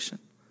isolation.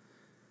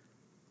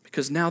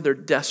 Because now they're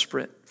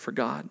desperate for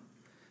God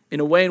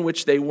in a way in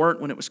which they weren't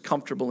when it was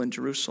comfortable in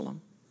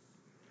Jerusalem.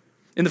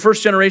 In the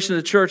first generation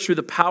of the church, through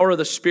the power of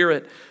the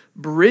Spirit,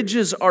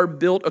 bridges are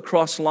built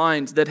across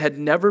lines that had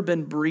never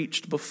been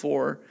breached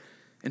before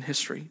in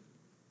history.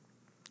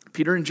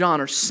 Peter and John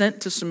are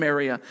sent to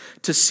Samaria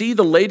to see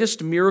the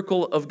latest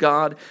miracle of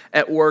God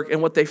at work,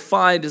 and what they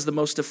find is the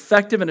most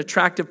effective and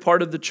attractive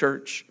part of the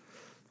church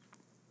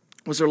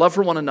was their love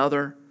for one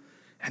another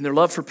and their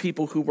love for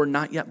people who were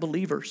not yet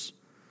believers.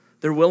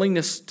 Their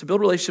willingness to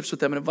build relationships with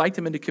them and invite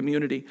them into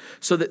community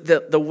so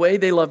that the way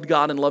they loved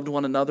God and loved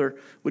one another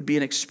would be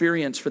an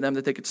experience for them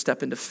that they could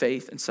step into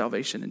faith and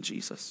salvation in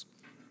Jesus.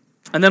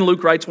 And then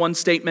Luke writes one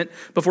statement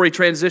before he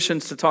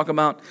transitions to talk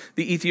about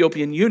the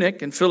Ethiopian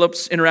eunuch and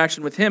Philip's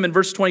interaction with him. In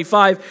verse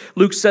 25,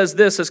 Luke says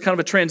this as kind of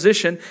a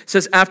transition. It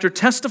says, after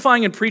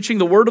testifying and preaching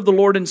the word of the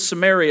Lord in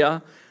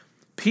Samaria,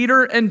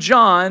 Peter and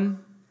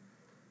John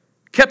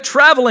kept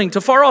traveling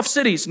to far-off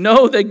cities.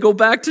 No, they go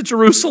back to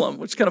Jerusalem,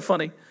 which is kind of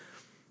funny.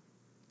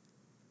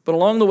 But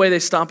along the way, they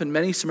stop in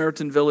many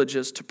Samaritan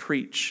villages to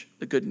preach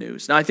the good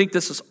news. Now, I think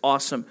this is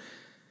awesome,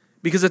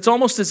 because it's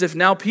almost as if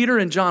now Peter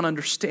and John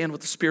understand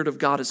what the Spirit of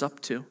God is up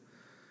to,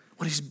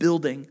 what he's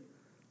building.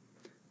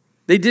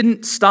 They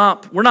didn't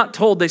stop. We're not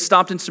told they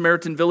stopped in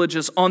Samaritan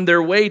villages on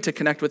their way to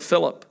connect with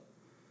Philip.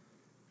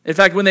 In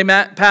fact, when they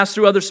passed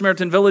through other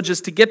Samaritan villages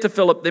to get to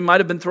Philip, they might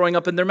have been throwing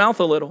up in their mouth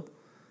a little.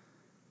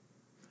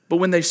 But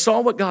when they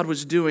saw what God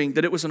was doing,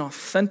 that it was an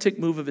authentic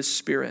move of his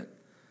Spirit,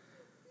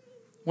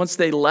 once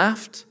they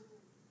left,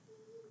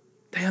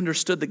 they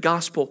understood the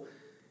gospel.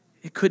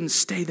 It couldn't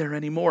stay there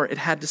anymore. It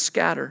had to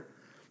scatter.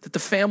 That the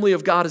family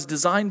of God is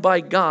designed by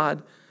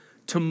God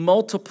to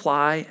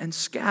multiply and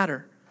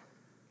scatter.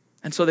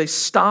 And so they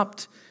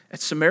stopped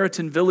at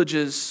Samaritan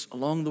villages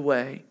along the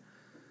way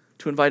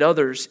to invite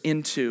others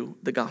into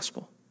the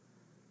gospel.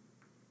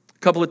 A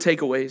couple of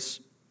takeaways.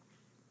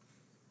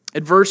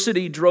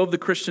 Adversity drove the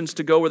Christians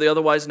to go where they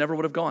otherwise never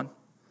would have gone.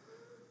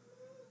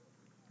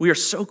 We are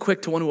so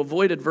quick to want to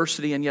avoid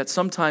adversity, and yet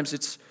sometimes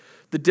it's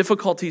the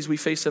difficulties we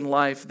face in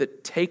life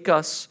that take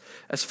us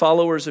as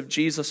followers of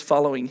Jesus,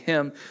 following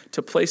him,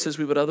 to places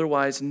we would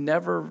otherwise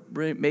never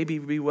maybe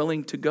be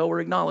willing to go or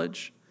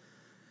acknowledge.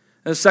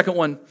 And the second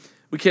one,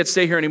 we can't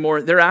stay here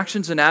anymore. Their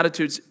actions and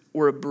attitudes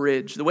were a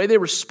bridge. The way they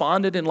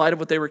responded in light of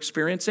what they were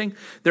experiencing,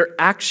 their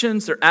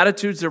actions, their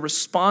attitudes, their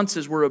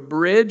responses were a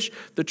bridge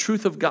the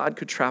truth of God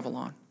could travel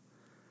on.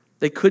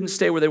 They couldn't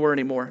stay where they were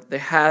anymore. They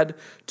had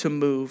to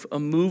move. A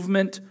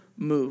movement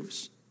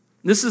moves.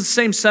 This is the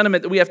same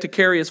sentiment that we have to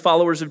carry as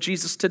followers of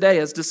Jesus today,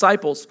 as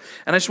disciples.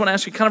 And I just want to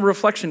ask you kind of a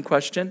reflection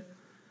question.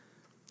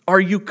 Are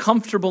you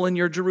comfortable in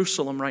your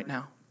Jerusalem right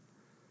now?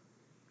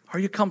 Are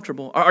you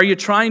comfortable? Are you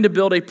trying to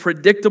build a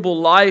predictable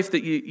life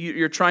that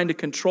you're trying to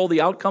control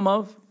the outcome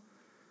of?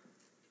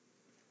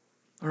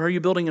 Or are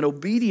you building an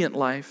obedient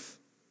life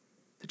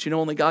that you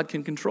know only God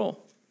can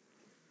control?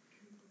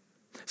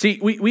 See,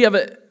 we have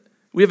a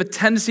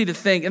tendency to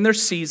think, and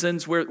there's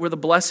seasons where the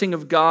blessing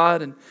of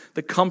God and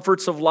the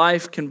comforts of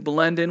life can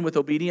blend in with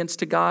obedience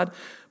to God.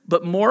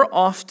 But more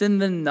often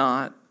than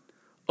not,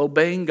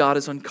 obeying God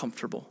is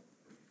uncomfortable.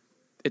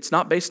 It's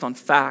not based on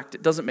fact.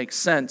 It doesn't make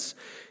sense.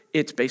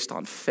 It's based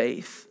on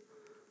faith.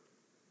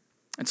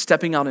 And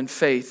stepping out in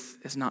faith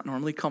is not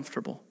normally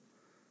comfortable.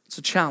 It's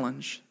a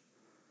challenge.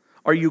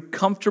 Are you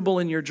comfortable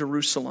in your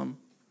Jerusalem?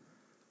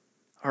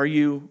 Are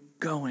you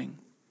going?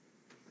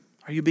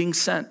 Are you being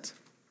sent?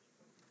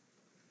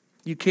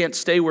 You can't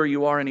stay where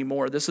you are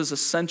anymore. This is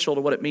essential to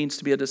what it means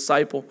to be a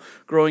disciple,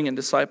 growing in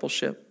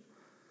discipleship.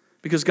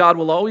 Because God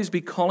will always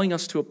be calling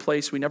us to a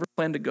place we never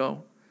planned to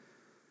go.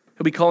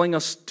 He'll be calling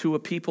us to a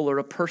people or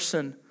a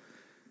person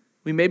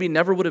we maybe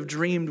never would have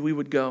dreamed we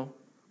would go.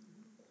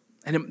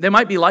 And they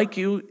might be like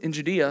you in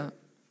Judea,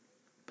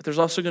 but there's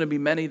also going to be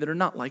many that are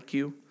not like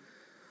you,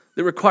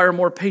 that require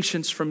more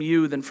patience from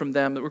you than from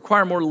them, that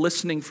require more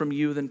listening from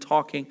you than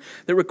talking,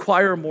 that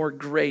require more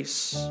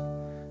grace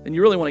than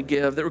you really want to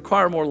give, that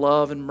require more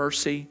love and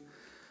mercy,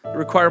 that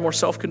require more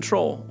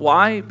self-control.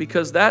 Why?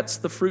 Because that's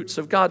the fruits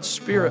of God's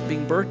Spirit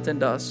being birthed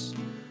into us,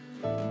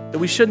 that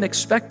we shouldn't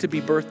expect to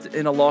be birthed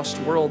in a lost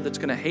world that's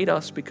going to hate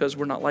us because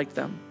we're not like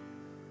them.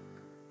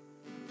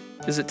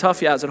 Is it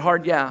tough? Yeah. Is it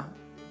hard? Yeah.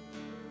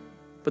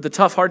 But the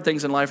tough, hard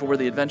things in life are where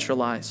the adventure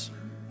lies,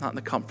 not in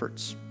the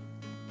comforts.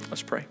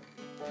 Let's pray.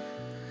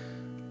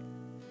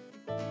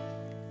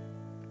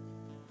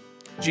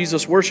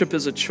 Jesus, worship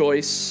is a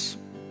choice.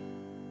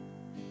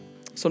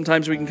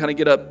 Sometimes we can kind of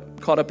get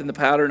caught up in the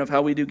pattern of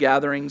how we do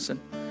gatherings. And,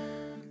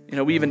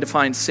 we even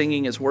define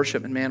singing as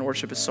worship. And man,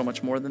 worship is so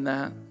much more than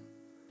that.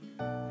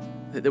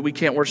 That we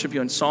can't worship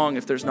you in song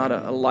if there's not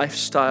a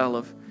lifestyle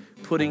of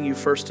putting you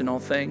first in all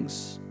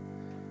things.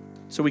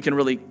 So we can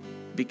really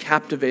be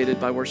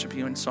captivated by worshiping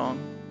you in song.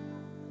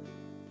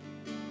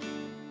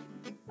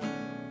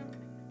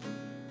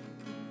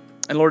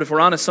 And Lord, if we're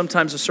honest,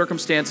 sometimes the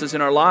circumstances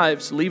in our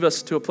lives leave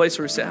us to a place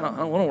where we say, I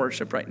don't want to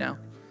worship right now.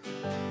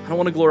 I don't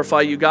want to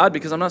glorify you, God,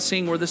 because I'm not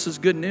seeing where this is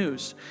good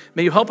news.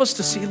 May you help us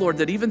to see, Lord,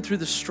 that even through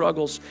the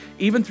struggles,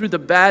 even through the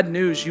bad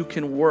news, you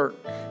can work.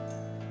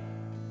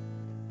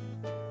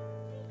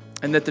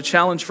 And that the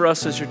challenge for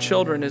us as your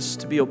children is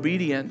to be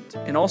obedient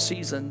in all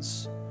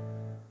seasons,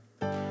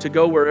 to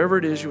go wherever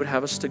it is you would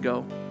have us to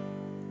go,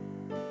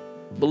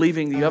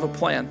 believing that you have a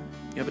plan,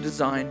 you have a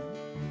design.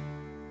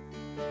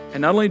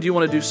 And not only do you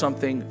want to do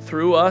something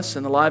through us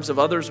and the lives of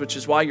others, which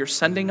is why you're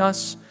sending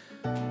us,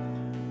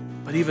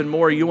 but even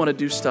more, you want to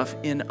do stuff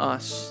in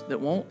us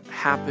that won't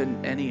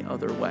happen any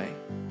other way.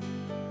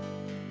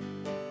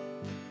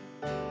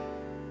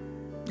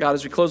 God,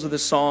 as we close with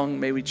this song,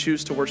 may we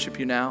choose to worship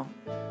you now.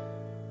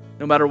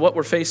 No matter what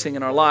we're facing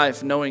in our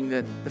life, knowing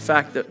that the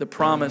fact that the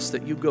promise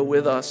that you go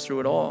with us through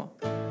it all,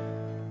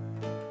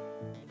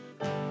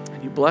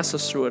 and you bless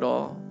us through it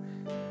all.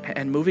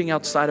 And moving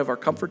outside of our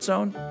comfort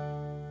zone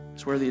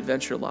is where the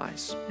adventure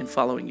lies, in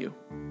following you.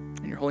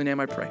 In your holy name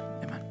I pray.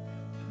 Amen.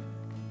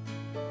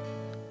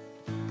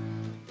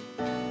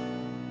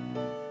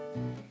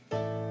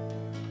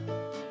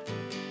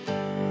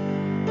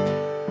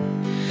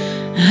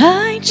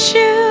 I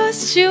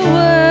choose to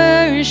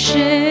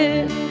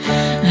worship.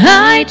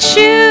 I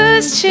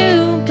choose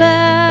to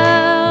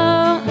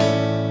bow.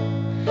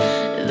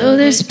 Though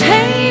there's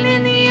pain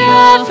in the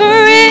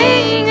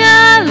offering,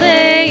 I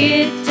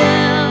lay it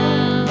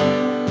down.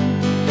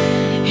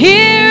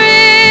 Here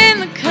in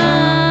the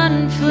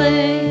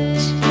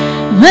conflict,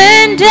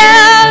 when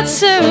doubt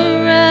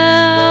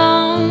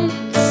surrounds,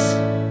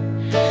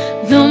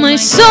 though my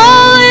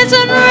soul is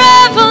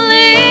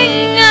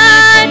unraveling,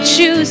 I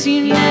choose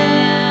you now.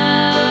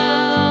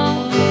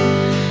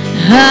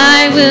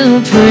 I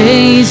will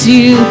praise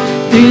you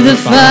through the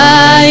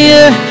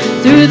fire,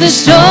 through the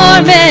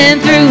storm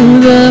and through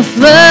the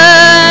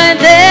flood.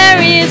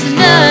 There is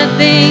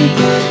nothing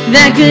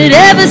that could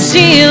ever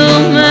steal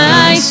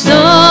my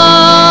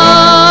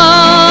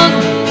song.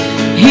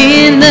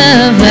 In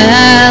the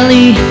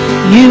valley,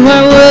 you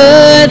are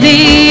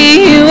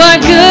worthy. You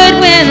are good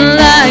when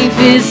life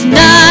is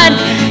not.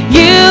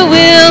 You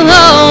will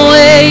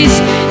always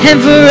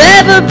and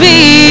forever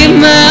be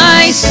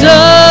my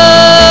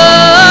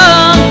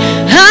song.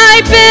 I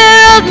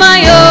build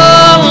my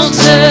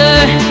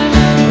altar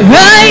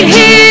right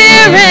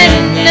here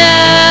and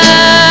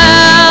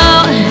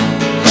now.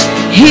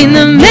 In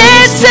the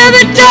midst of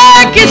the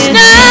darkest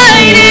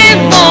night, it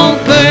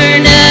won't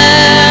burn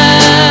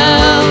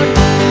out.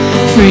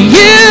 For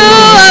you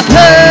are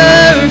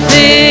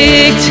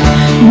perfect,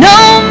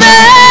 no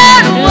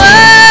matter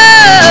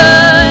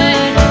what.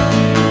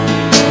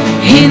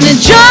 In the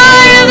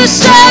joy of the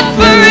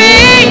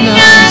suffering,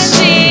 I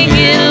sing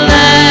it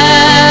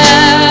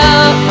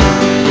loud.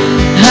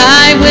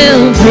 I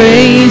will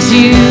praise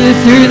you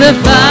through the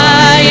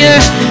fire,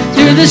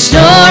 through the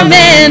storm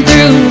and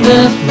through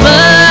the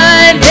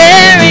flood.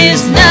 There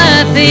is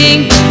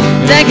nothing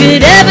that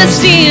could ever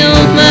steal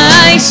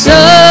my song.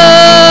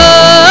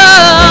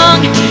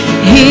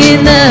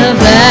 In the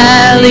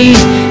valley,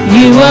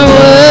 you are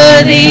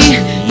worthy.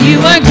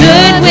 You are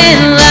good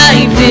when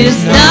life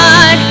is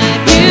not.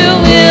 You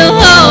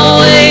will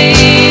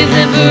always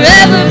and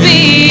forever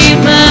be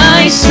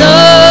my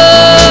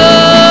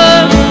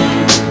song.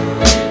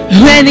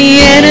 When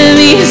the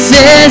enemy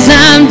says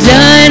I'm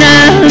done,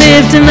 I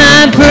lift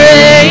my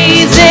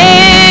praises.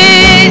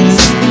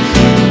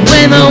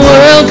 When the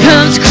world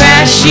comes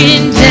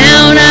crashing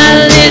down,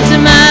 I lift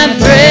my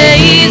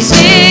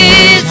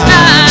praises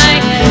high.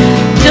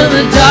 Till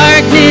the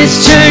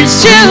darkness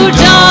turns to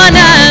dawn,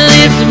 I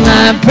lift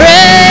my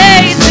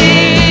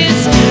praises.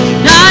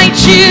 I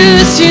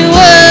choose to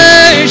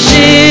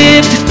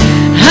worship.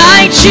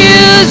 I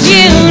choose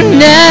you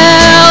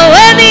now.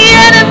 When the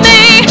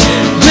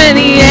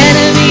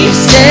enemy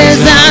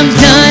says I'm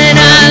done,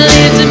 I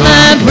lift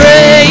my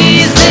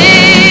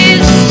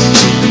praises.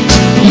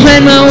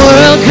 When my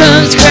world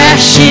comes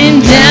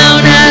crashing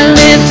down, I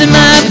lift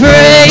my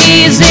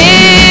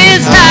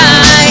praises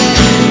high.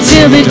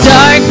 Till the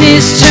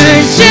darkness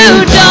turns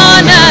to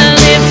dawn, I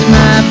lift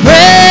my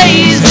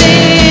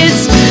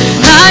praises.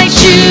 I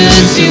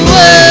choose to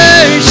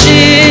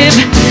worship.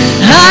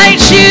 I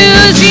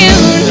choose you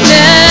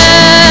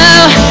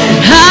now.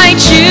 I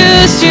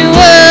choose to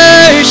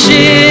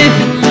worship.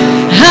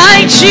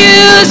 I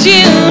choose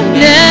you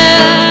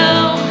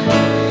now.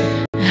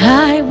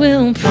 I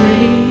will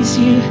praise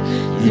you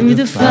through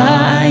the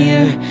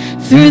fire,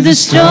 through the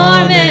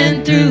storm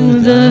and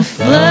through the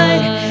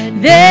flood.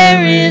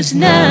 There is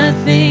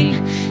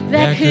nothing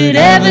that could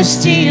ever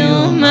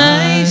steal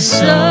my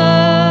soul.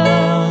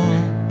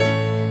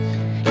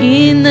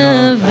 In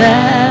the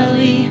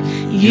valley,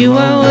 you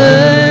are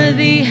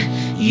worthy.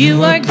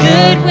 You are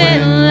good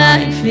when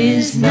life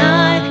is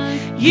not.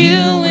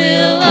 You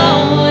will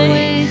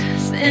always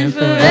and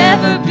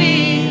forever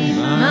be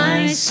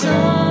my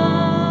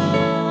song.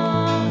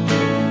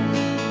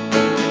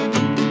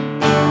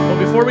 Well,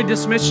 before we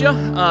dismiss you,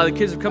 the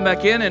kids have come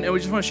back in, and we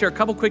just want to share a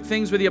couple quick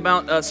things with you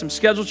about some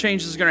schedule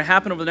changes that are going to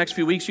happen over the next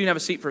few weeks. You can have a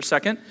seat for a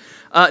second.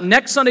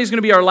 Next Sunday is going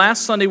to be our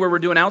last Sunday where we're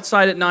doing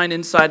outside at 9,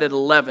 inside at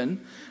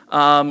 11.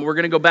 We're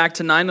going to go back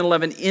to 9 and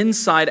 11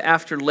 inside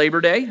after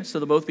Labor Day, so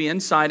they'll both be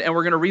inside, and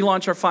we're going to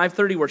relaunch our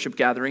 5:30 worship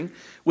gathering,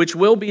 which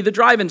will be the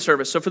drive-in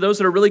service. So for those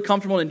that are really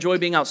comfortable and enjoy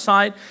being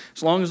outside,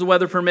 as long as the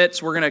weather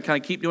permits, we're going to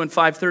kind of keep doing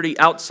 5:30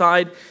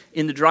 outside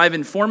in the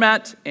drive-in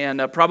format,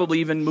 and probably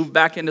even move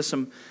back into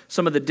some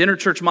of the dinner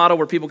church model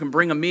where people can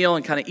bring a meal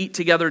and kind of eat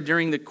together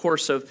during the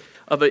course of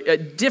a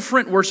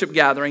different worship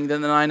gathering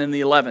than the 9 and the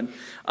 11.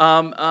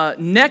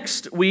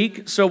 Next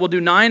week, so we'll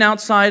do 9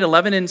 outside,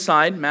 11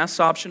 inside,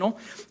 masks optional.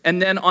 And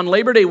then on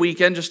Labor Day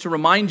weekend, just to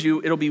remind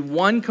you, it'll be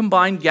one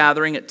combined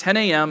gathering at 10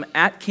 a.m.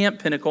 at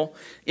Camp Pinnacle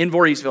in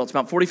Voorheesville. It's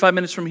about 45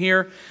 minutes from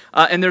here.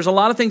 And there's a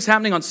lot of things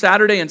happening on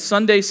Saturday and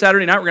Sunday.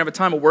 Saturday night, we're going to have a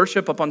time of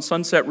worship up on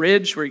Sunset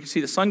Ridge where you can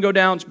see the sun go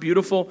down. It's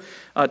beautiful.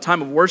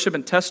 Time of worship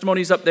and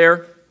testimonies up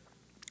there.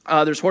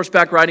 There's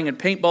horseback riding and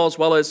paintball, as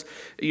well as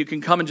you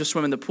can come and just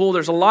swim in the pool.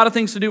 There's a lot of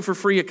things to do for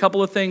free. A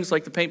couple of things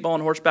like the paintball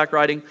and horseback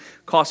riding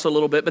costs a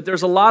little bit, but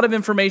there's a lot of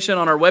information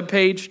on our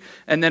webpage.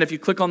 And then if you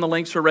click on the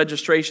links for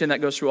registration, that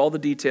goes through all the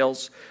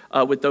details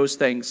with those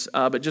things.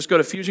 But just go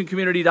to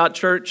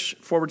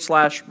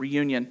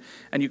fusioncommunity.church/reunion,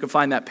 and you can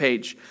find that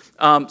page.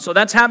 So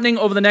that's happening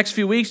over the next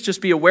few weeks.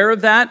 Just be aware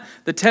of that.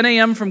 The 10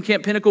 a.m. from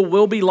Camp Pinnacle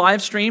will be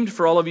live streamed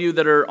for all of you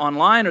that are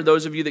online or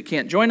those of you that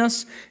can't join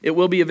us. It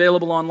will be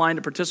available online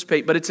to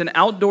participate, but it's an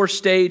outdoor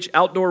stage,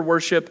 outdoor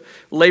worship,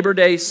 Labor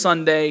Day,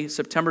 Sunday,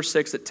 September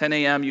 6th at 10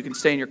 a.m. You can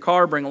stay in your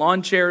car, bring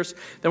lawn chairs.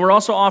 Then we're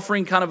also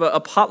offering kind of a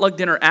potluck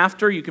dinner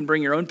after. You can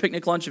bring your own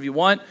picnic lunch if you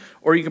want,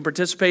 or you can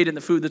participate in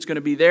the food that's going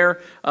to be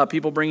there,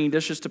 people bringing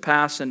dishes to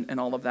pass and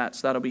all of that.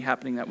 So that'll be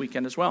happening that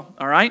weekend as well.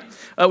 All right?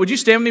 Would you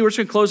stand with me? We're just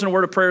going to close in a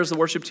word of prayer as the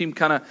worship team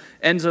kind of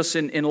ends us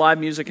in live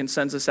music and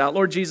sends us out.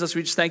 Lord Jesus,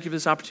 we just thank you for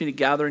this opportunity to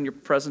gather in your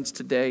presence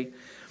today.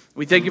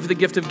 We thank you for the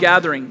gift of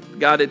gathering.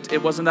 God,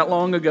 it wasn't that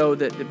long ago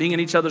that being in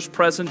each other's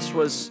presence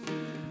was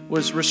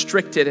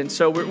restricted. And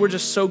so we're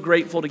just so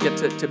grateful to get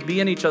to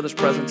be in each other's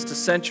presence, to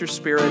sense your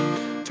spirit,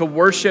 to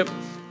worship,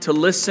 to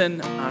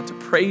listen, to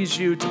praise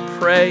you, to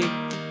pray.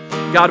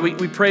 God,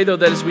 we pray, though,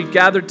 that as we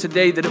gathered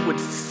today, that it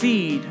would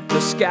feed the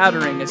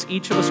scattering as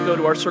each of us go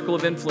to our circle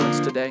of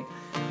influence today.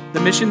 The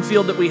mission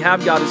field that we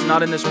have, God, is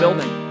not in this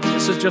building.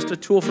 This is just a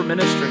tool for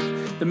ministry.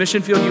 The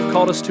mission field you've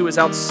called us to is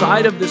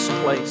outside of this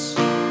place.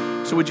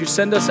 So would you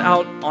send us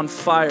out on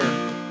fire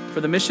for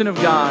the mission of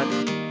God,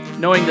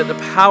 knowing that the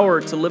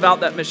power to live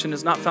out that mission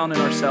is not found in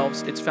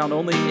ourselves. It's found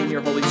only in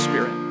your Holy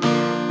Spirit.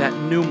 That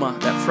pneuma,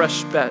 that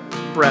fresh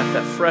breath,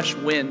 that fresh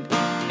wind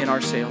in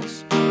our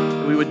sails.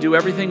 And we would do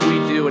everything we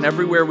do, and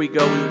everywhere we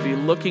go, we would be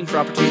looking for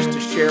opportunities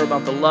to share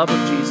about the love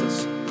of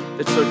Jesus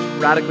that so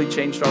radically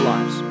changed our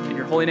lives. In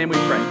your holy name we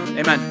pray.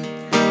 Amen.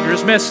 You're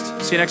dismissed.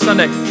 See you next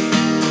Sunday.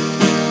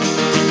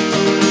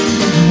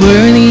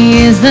 Worthy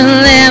is the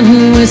Lamb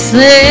who was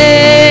slain.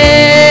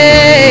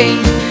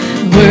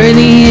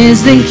 Worthy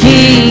is the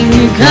King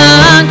who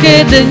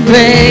conquered the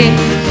grave.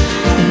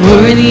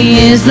 Worthy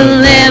is the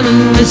Lamb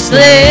who was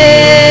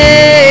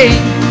slain.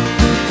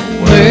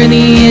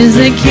 Worthy is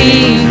the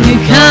King who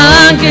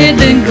conquered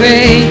the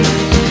grave.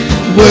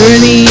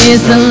 Worthy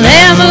is the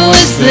Lamb who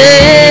was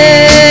slain.